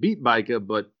back and he beat Bika,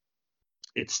 but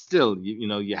it's still,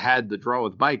 you had the draw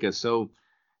with Bika. So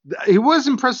he was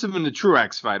impressive in the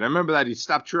Truax fight. I remember that he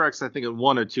stopped Truax, I think, in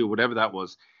 1 or 2, whatever that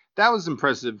was. that was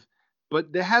impressive.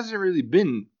 But there hasn't really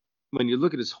been, when you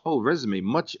look at his whole resume,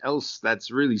 much else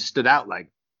that's really stood out. Like,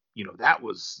 that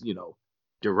was,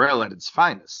 Darrell at its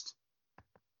finest.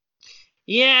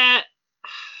 Yeah,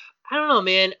 I don't know,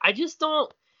 man. I just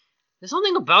don't. There's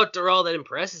something about Darrell that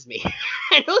impresses me.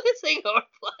 I know this ain't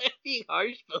being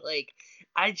harsh, but like,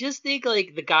 I just think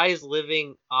like the guy is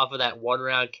living off of that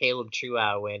 1-round Caleb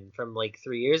Truow win from like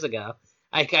 3 years ago.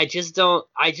 I just don't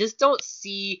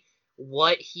see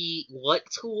what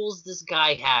tools this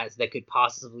guy has that could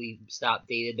possibly stop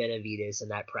David Benavidez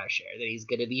and that pressure that he's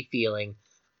gonna be feeling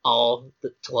all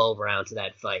the 12 rounds of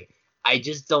that fight. I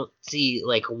just don't see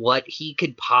like what he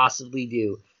could possibly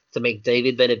do to make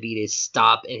David Benavidez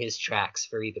stop in his tracks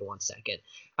for even 1 second.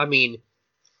 I mean,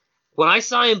 when I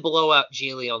saw him blow out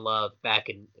Julian Love back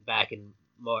in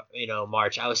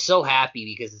March, I was so happy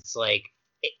because it's like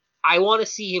I want to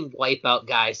see him wipe out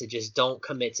guys that just don't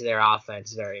commit to their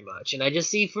offense very much. And I just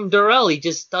see from Darrell, he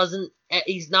just doesn't.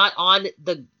 He's not on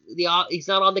he's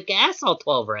not on the gas all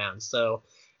 12 rounds. So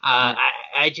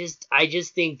I just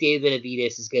think David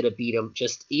Benavidez is gonna beat him.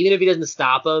 Just even if he doesn't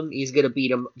stop him, he's gonna beat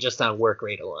him just on work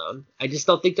rate alone. I just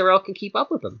don't think Darrell can keep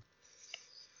up with him.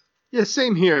 Yeah,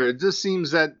 same here. It just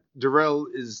seems that Darrell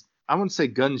is, I wouldn't say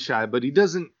gun shy, but he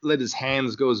doesn't let his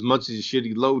hands go as much as he should.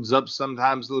 He loads up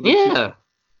sometimes a little bit. Yeah.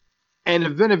 And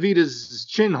if Benavidez'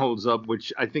 chin holds up,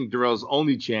 which I think Darrell's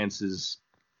only chance is,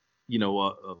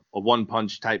 a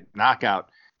one-punch type knockout,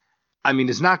 I mean,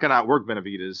 it's not going to outwork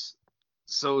Benavidez.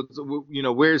 So,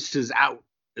 where's his out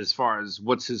as far as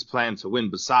what's his plan to win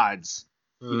besides,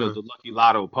 the lucky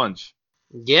lotto punch?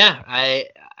 Yeah, I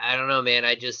don't know, man.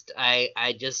 I just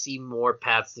see more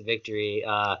paths to victory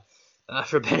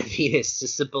for Benavidez. It's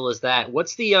as simple as that.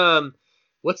 What's the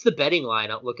betting line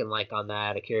looking like on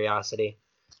that? Out of curiosity.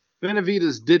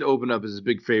 Benavidez did open up as a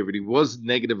big favorite. He was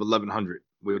negative 1,100,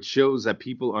 which shows that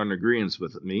people are in agreement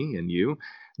with me and you.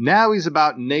 Now he's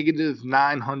about negative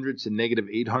 900 to negative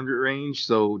 800 range.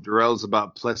 So Darrell's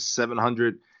about plus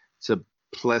 700 to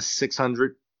plus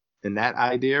 600 in that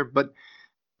idea. But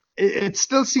it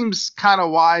still seems kind of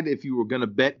wide if you were going to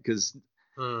bet because,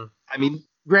 I mean,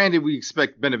 granted, we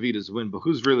expect Benavidez to win, but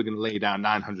who's really going to lay down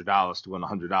 $900 to win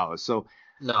 $100? So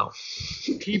no.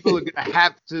 People are going to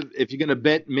have to, if you're going to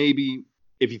bet, maybe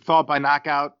if you thought by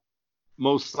knockout,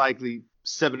 most likely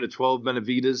 7 to 12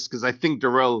 Benavidez, because I think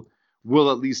Darrell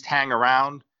will at least hang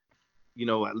around,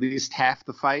 at least half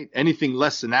the fight. Anything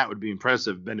less than that would be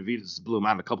impressive. Benavidez blew him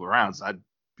out in a couple of rounds. I'd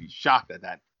be shocked at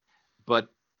that. But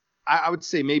I would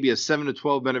say maybe a 7 to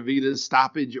 12 Benavidez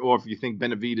stoppage, or if you think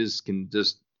Benavidez can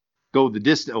just go the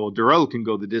distance, or Darrell can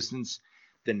go the distance,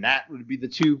 then that would be the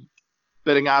two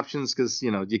betting options, because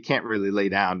you can't really lay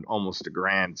down almost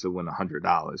 $1,000 to win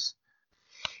 $100.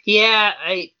 Yeah,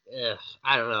 I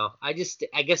don't know. I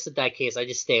guess in that case, I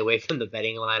just stay away from the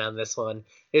betting line on this one.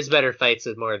 There's better fights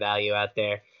with more value out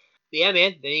there. But yeah,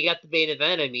 man. Then you got the main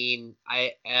event. I mean,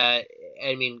 I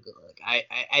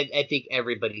think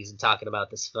everybody's talking about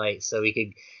this fight, so we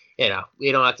could,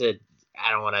 we don't have to.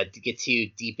 I don't want to get too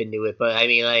deep into it, but I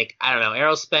mean, like, I don't know,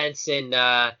 Errol Spence and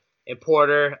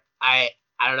Porter. I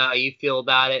don't know how you feel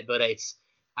about it, but it's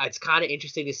kind of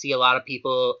interesting to see a lot of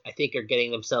people, I think, are getting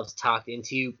themselves talked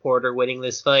into Porter winning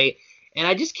this fight, and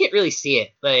I just can't really see it.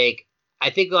 Like,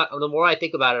 I think the more I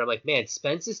think about it, I'm like, man,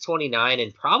 Spence is 29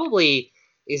 and probably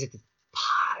is at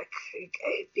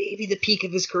maybe the peak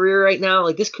of his career right now.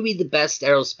 Like, this could be the best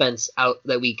Errol Spence out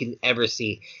that we can ever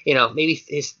see.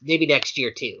 Maybe next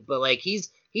year too. But like,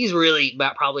 he's really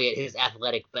probably at his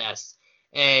athletic best,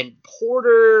 and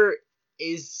Porter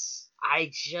is.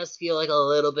 I just feel like a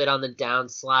little bit on the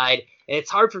downslide, and it's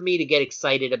hard for me to get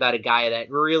excited about a guy that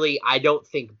really I don't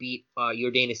think beat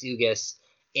Yordenis Ugas,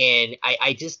 and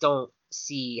I just don't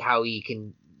see how he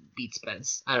can beat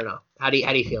Spence. I don't know. How do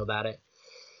you feel about it?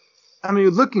 I mean,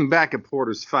 looking back at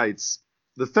Porter's fights,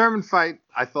 the Thurman fight,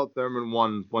 I thought Thurman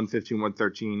won 115,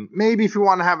 113. Maybe if you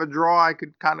want to have a draw, I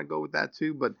could kind of go with that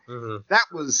too, but that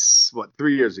was,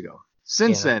 3 years ago.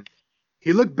 Since then,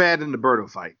 he looked bad in the Berto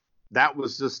fight. That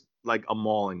was just like a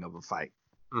mauling of a fight.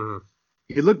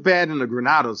 He looked bad in the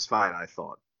Granados fight, I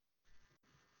thought.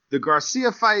 The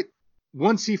Garcia fight,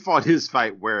 once he fought his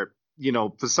fight where,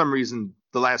 for some reason,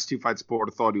 the last two fights,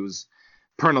 Porter thought he was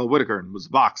Pernell Whitaker and was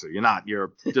a boxer. You're not.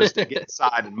 You're just to get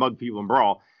inside and mug people and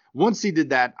brawl. Once he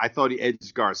did that, I thought he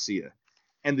edged Garcia.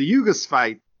 And the Ugas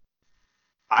fight,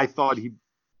 I thought he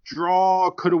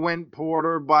could have went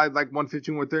Porter by like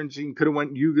 115, 113, could have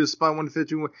went Ugas by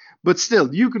 115, but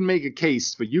still, you can make a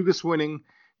case for Ugas winning,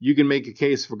 you can make a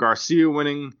case for Garcia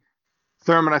winning.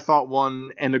 Thurman, I thought,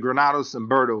 won, and the Granados and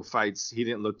Berto fights, he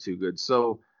didn't look too good.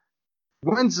 So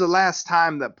When's the last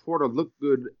time that Porter looked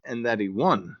good and that he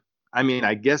won? I mean,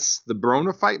 I guess the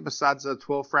Broner fight besides the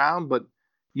 12th round, but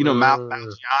Mm.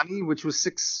 Malgiani, which was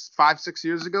 6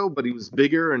 years ago, but he was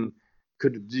bigger and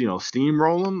could,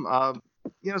 steamroll him.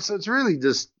 So it's really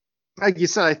just, like you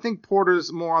said, I think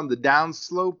Porter's more on the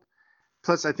downslope.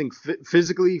 Plus, I think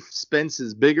physically, Spence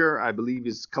is bigger. I believe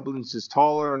he's a couple inches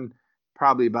taller and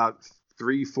probably about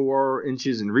 3-4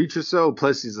 inches in reach or so.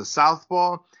 Plus, he's a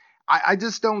southpaw. I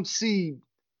just don't see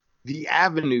the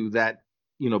avenue that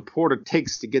Porter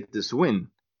takes to get this win.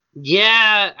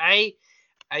 Yeah,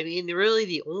 I mean, really,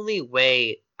 the only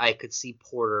way I could see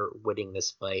Porter winning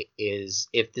this fight is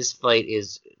if this fight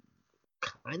is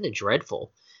kind of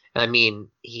dreadful. I mean,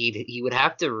 he would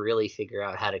have to really figure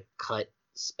out how to cut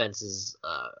Spence's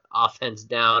offense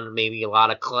down. Maybe a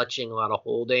lot of clutching, a lot of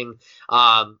holding.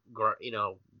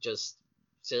 Just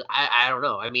so I don't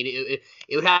know. I mean,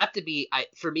 it would have to be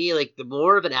for me, like, the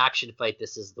more of an action fight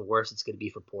this is, the worse it's going to be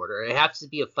for Porter. It has to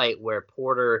be a fight where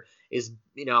Porter is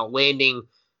landing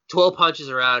 12 punches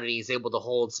around and he's able to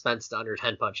hold Spence to under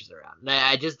 10 punches around. And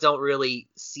I just don't really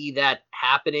see that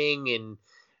happening. And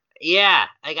yeah,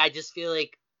 like, I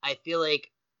feel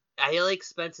like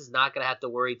Spence is not gonna have to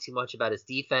worry too much about his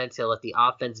defense. He'll let the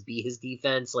offense be his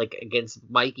defense, like against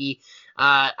Mikey.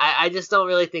 I just don't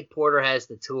really think Porter has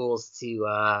the tools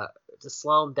to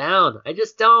slow him down. I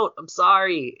just don't. I'm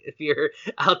sorry if you're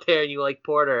out there and you like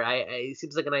Porter. He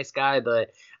seems like a nice guy,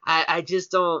 but I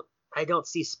just don't. I don't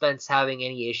see Spence having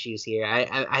any issues here.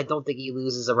 I don't think he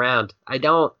loses a round. I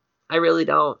don't. I really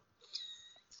don't.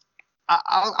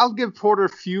 I'll give Porter a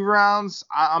few rounds.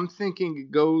 I'm thinking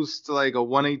it goes to like a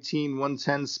 118,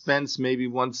 110 Spence, maybe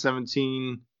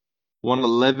 117,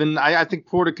 111. I think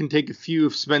Porter can take a few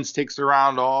if Spence takes a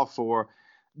round off, or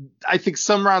I think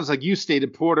some rounds, like you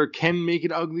stated, Porter can make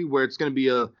it ugly where it's going to be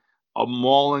a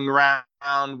mauling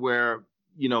round where,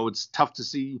 it's tough to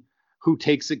see who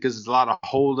takes it because it's a lot of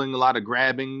holding, a lot of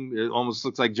grabbing. It almost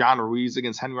looks like John Ruiz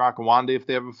against Henry Akawande if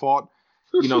they ever fought.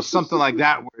 Something like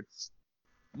that where it's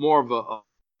more of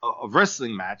a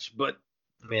wrestling match. But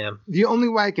Man. the only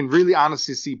way I can really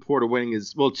honestly see Porter winning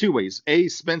is, well, two ways. A,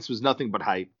 Spence was nothing but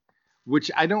hype,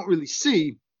 which I don't really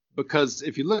see because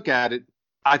if you look at it,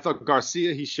 I thought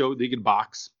Garcia, he showed he could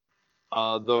box.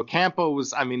 Though Campo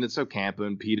was, I mean, it's Campo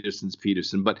and Peterson's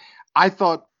Peterson, but I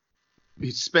thought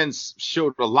Spence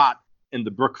showed a lot in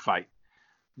the Brook fight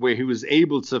where he was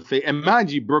able to, and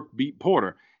mind you, Brook beat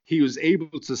Porter. He was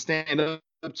able to stand up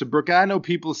to Brook. I know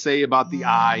people say about the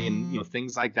eye and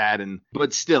things like that,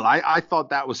 but still, I thought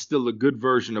that was still a good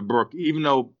version of Brook, even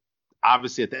though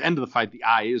obviously at the end of the fight the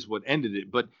eye is what ended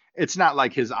it. But it's not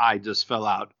like his eye just fell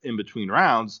out in between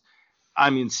rounds. I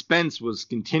mean, Spence was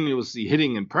continuously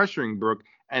hitting and pressuring Brook,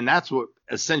 and that's what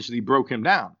essentially broke him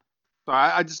down. So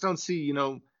I just don't see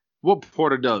what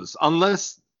Porter does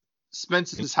unless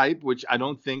Spence is hype, which I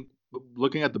don't think.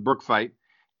 Looking at the Brook fight,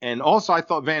 and also I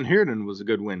thought Van Heerden was a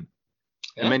good win.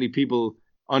 Yeah. Many people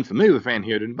unfamiliar with Van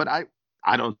Heerden, but I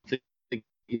don't think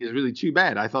he's really too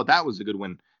bad. I thought that was a good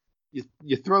win.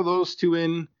 You throw those two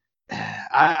in,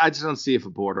 I just don't see it for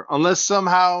Porter. Unless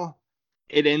somehow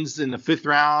it ends in the 5th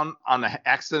round on an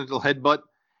accidental headbutt,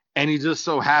 and he just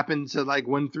so happened to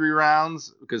win 3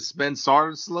 rounds because Spence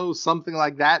started slow, something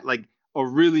like that, like a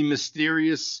really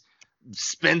mysterious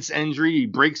Spence injury. He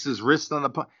breaks his wrist on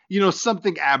the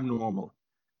something abnormal.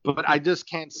 But I just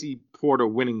can't see Porter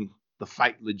winning the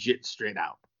fight legit straight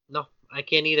out. No, I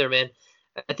can't either, man.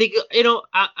 I think,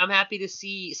 I'm happy to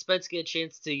see Spence get a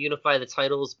chance to unify the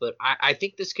titles, but I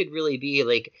think this could really be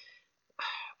like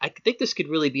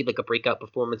a breakout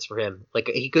performance for him. Like,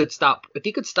 if he could stop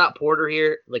Porter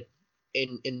here, like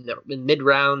in mid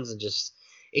rounds, and just,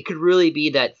 it could really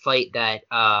be that fight that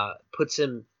puts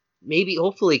him,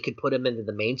 hopefully could put him into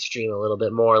the mainstream a little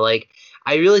bit more. Like,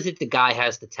 I really think the guy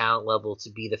has the talent level to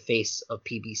be the face of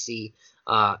PBC,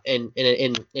 in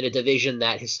a division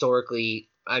that historically,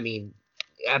 I mean,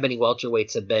 how many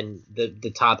welterweights have been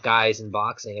the top guys in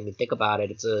boxing? I mean, think about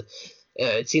it.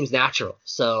 It seems natural.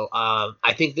 So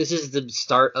I think this is the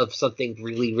start of something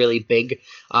really, really big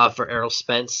for Errol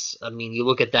Spence. I mean, you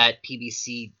look at that,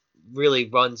 PBC really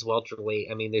runs welterweight.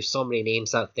 I mean, there's so many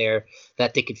names out there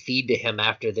that they could feed to him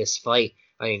after this fight.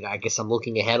 I mean, I guess I'm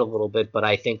looking ahead a little bit, but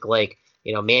I think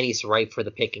Manny's ripe for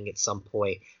the picking at some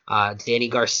point. Danny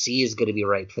Garcia is going to be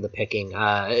ripe for the picking.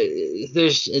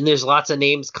 There's lots of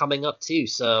names coming up too.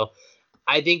 So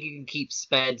I think you can keep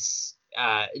Spence.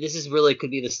 This is really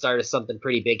could be the start of something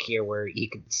pretty big here, where you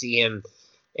could see him.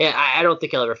 Yeah, I don't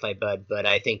think he'll ever fight Bud, but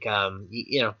I think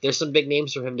there's some big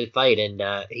names for him to fight, and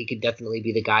he could definitely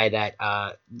be the guy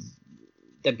that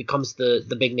that becomes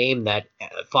the big name that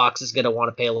Fox is going to want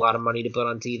to pay a lot of money to put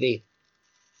on TV.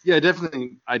 Yeah,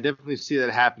 definitely. I definitely see that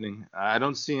happening. I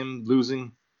don't see him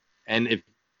losing. And if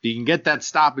he can get that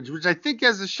stoppage, which I think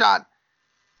has a shot,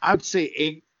 I would say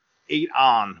eight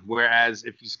on. Whereas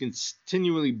if he's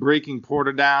continually breaking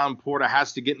Porter down, Porter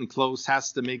has to get in close,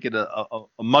 has to make it a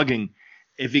mugging.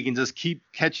 If he can just keep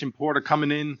catching Porter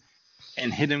coming in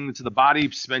and hit him to the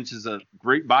body, Spence is a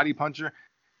great body puncher.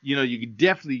 You could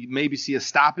definitely maybe see a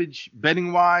stoppage.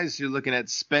 Betting wise, you're looking at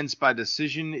Spence by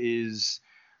decision is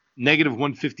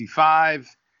 -155,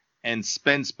 and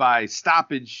Spence by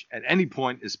stoppage at any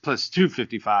point is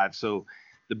 +255. So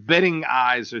the betting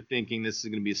eyes are thinking this is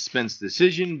going to be a Spence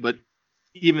decision, but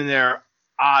even their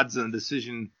odds on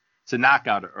decision to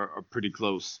knockout are pretty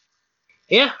close.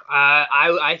 Yeah,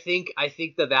 I think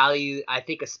the value. I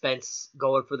think a Spence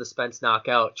going for the Spence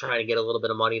knockout, trying to get a little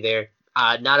bit of money there.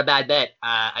 Not a bad bet.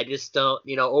 I just don't,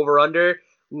 over under.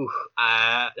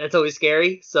 That's always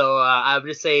scary. So I would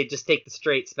just say just take the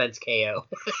straight Spence KO.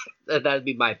 That'd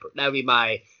be my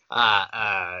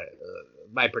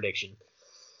my prediction.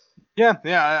 Yeah.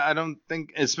 I don't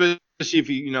think, especially if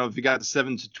you got the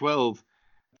 7-12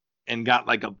 and got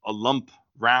like a lump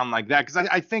round like that, because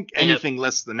I think anything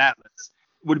less than that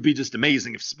would be just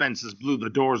amazing. If Spence just blew the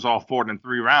doors off for it in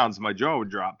 3 rounds, my jaw would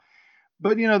drop.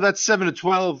 But that's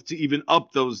 7-12 to even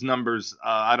up those numbers.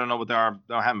 I don't know what they are.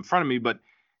 I don't have in front of me, but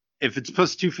if it's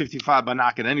 +255 by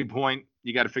knock at any point,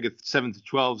 you got to figure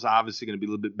 7-12 is obviously going to be a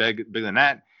little bit bigger than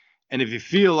that. And if you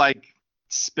feel like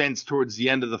Spence towards the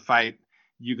end of the fight,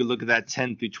 you could look at that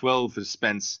 10-12 for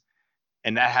Spence,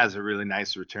 and that has a really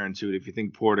nice return to it. If you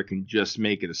think Porter can just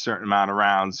make it a certain amount of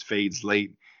rounds, fades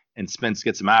late, and Spence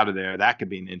gets him out of there, that could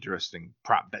be an interesting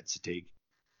prop bet to take.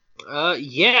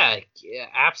 Yeah,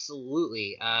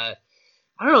 absolutely. I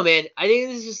don't know, man. I think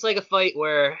this is just like a fight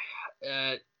where,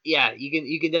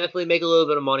 you can definitely make a little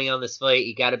bit of money on this fight.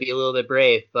 You got to be a little bit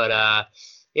brave, but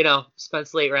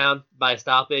Spence late round by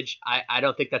stoppage. I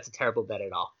don't think that's a terrible bet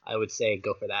at all. I would say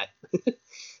go for that.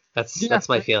 That's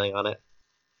my feeling on it.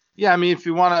 Yeah, I mean, if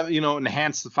you want to,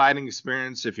 enhance the fighting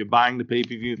experience, if you're buying the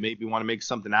pay-per-view, maybe you want to make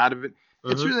something out of it.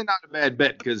 Mm-hmm. It's really not a bad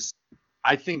bet because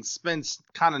I think Spence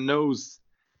kind of knows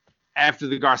after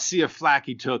the Garcia flack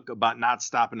he took about not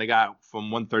stopping the guy from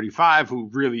 135, who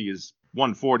really is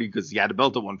 140 because he had a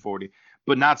belt at 140,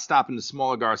 but not stopping the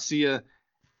smaller Garcia.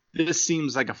 This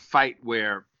seems like a fight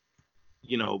where,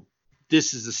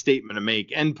 this is a statement to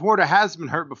make. And Porter has been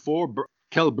hurt before.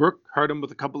 Kell Brook hurt him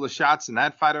with a couple of shots in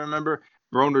that fight, I remember.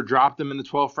 Broner dropped him in the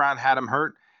 12th round, had him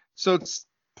hurt. So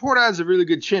Porter has a really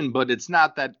good chin, but it's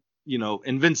not that,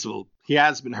 invincible. He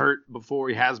has been hurt before.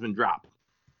 He has been dropped.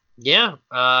 Yeah,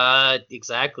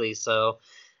 exactly. So,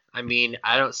 I mean,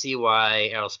 I don't see why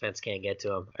Errol Spence can't get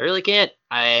to him. I really can't.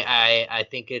 I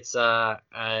think it's like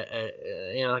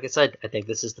I said, I think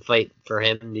this is the fight for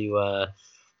him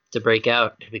to break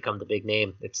out, to become the big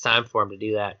name. It's time for him to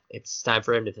do that. It's time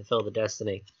for him to fulfill the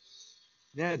destiny.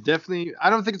 Yeah, definitely. I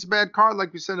don't think it's a bad card,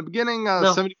 like we said in the beginning.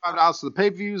 No. $75 for the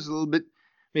pay-per-views, a little bit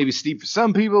maybe steep for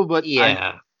some people, but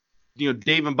yeah.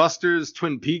 Dave and Buster's,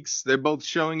 Twin Peaks, they're both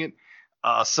showing it.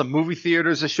 Some movie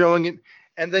theaters are showing it,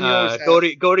 and then you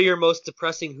always go to your most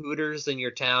depressing Hooters in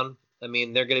your town. I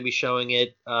mean, they're going to be showing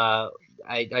it.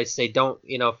 I say don't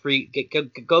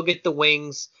go get the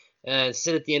wings and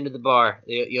sit at the end of the bar.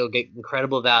 You'll get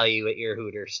incredible value at your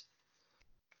Hooters.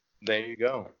 There you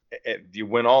go. You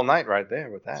win all night right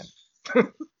there with that.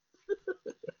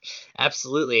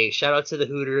 Absolutely. Shout out to the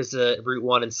Hooters Route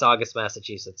 1 in Saugus,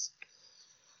 Massachusetts.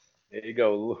 There you go.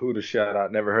 A little Hooters shout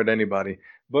out. Never heard anybody.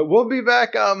 But we'll be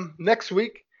back next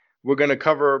week. We're going to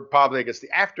cover probably, I guess, the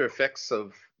after effects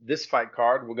of this fight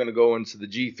card. We're going to go into the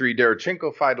G3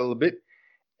 Derevchenko fight a little bit.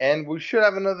 And we should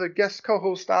have another guest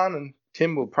co-host on, and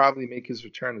Tim will probably make his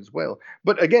return as well.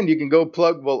 But again, you can go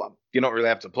plug. Well, you don't really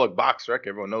have to plug Boxrec.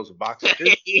 Everyone knows what Boxrec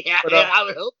is. yeah, I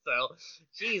would hope so.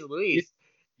 Jeez Louise.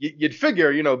 You'd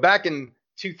figure, back in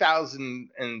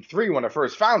 2003 when I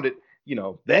first found it,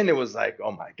 then it was like,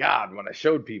 oh my God, when I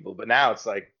showed people. But now it's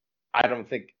like, I don't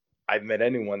think I've met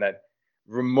anyone that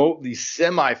remotely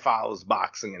semi-follows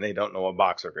boxing and they don't know what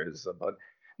Boxrec is. But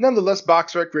nonetheless,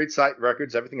 Boxrec, great site,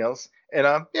 records, everything else. And,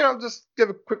 just give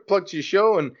a quick plug to your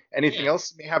show and anything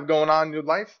else you may have going on in your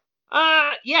life.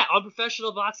 On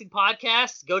Professional Boxing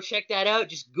Podcast. Go check that out.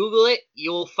 Just Google it.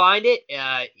 You'll find it.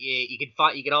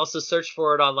 You can also search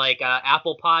for it on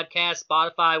Apple Podcasts,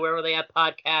 Spotify, wherever they have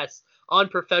podcasts. On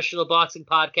Professional Boxing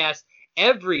Podcast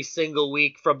every single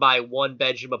week from my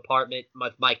one-bedroom apartment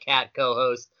with my cat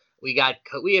co-host. We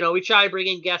try to bring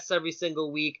in guests every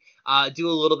single week, do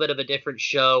a little bit of a different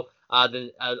show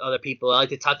than other people. I like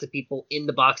to talk to people in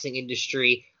the boxing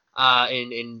industry,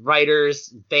 and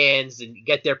writers and fans, and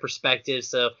get their perspectives.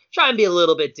 So try and be a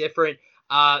little bit different.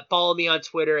 Follow me on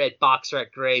Twitter at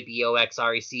BoxRecGrey,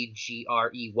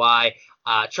 BoxRecGrey.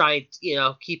 Try and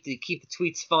keep the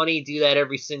tweets funny. Do that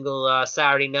every single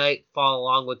Saturday night. Follow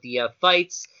along with the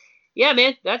fights. Yeah,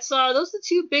 man, that's those are the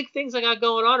two big things I got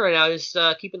going on right now. Just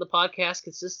keeping the podcast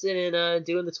consistent and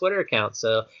doing the Twitter account.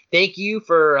 So thank you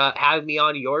for having me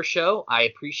on your show. I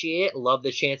appreciate it. Love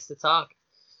the chance to talk.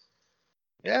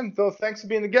 Yeah, and Phil, thanks for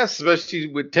being the guest, especially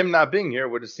with Tim not being here. It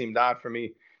would have seemed odd for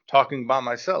me talking by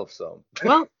myself. So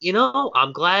well,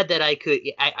 I'm glad that I could.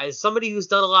 As somebody who's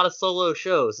done a lot of solo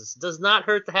shows, it does not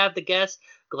hurt to have the guest.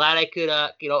 Glad I could,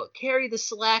 carry the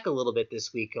slack a little bit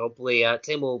this week. Hopefully,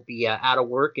 Tim will be out of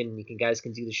work and you guys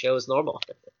can do the show as normal.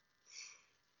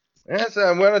 yeah,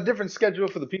 so we're on a different schedule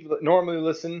for the people that normally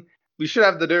listen. We should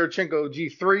have the Derchenko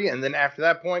G3, and then after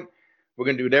that point, we're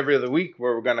going to do it every other week,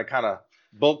 where we're going to kind of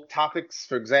bulk topics.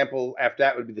 For example, after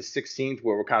that would be the 16th,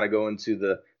 where we're kind of going to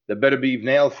the Better Beef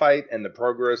Nail fight and the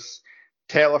Progress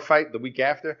Taylor fight the week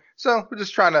after. So we're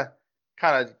just trying to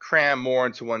kind of cram more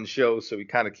into one show, so we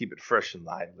kind of keep it fresh and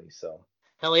lively. So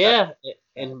hell yeah,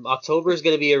 and October is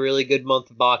going to be a really good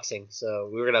month of boxing.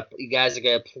 So you guys are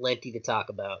going to have plenty to talk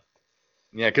about.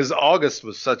 Yeah, because August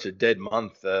was such a dead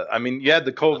month. I mean, you had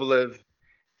the Kovalev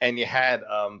and you had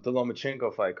the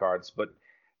Lomachenko fight cards, but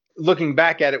looking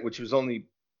back at it, which was only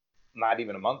not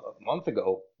even a month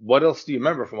ago, what else do you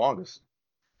remember from August?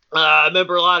 I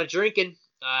remember a lot of drinking.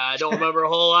 I don't remember a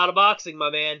whole lot of boxing, my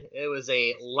man. It was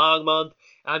a long month.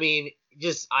 I mean,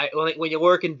 when you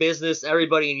work in business,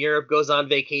 everybody in Europe goes on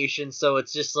vacation, so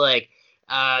it's just like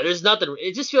there's nothing.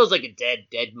 It just feels like a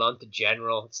dead month in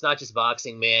general. It's not just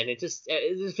boxing, man. It just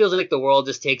feels like the world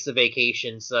just takes a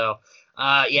vacation. So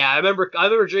yeah, I remember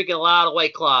drinking a lot of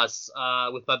White Claws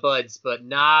with my buds, but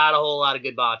not a whole lot of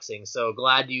good boxing. So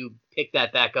glad you picked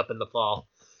that back up in the fall.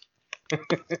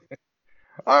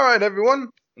 All right, everyone.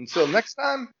 Until next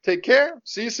time, take care.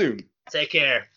 See you soon. Take care.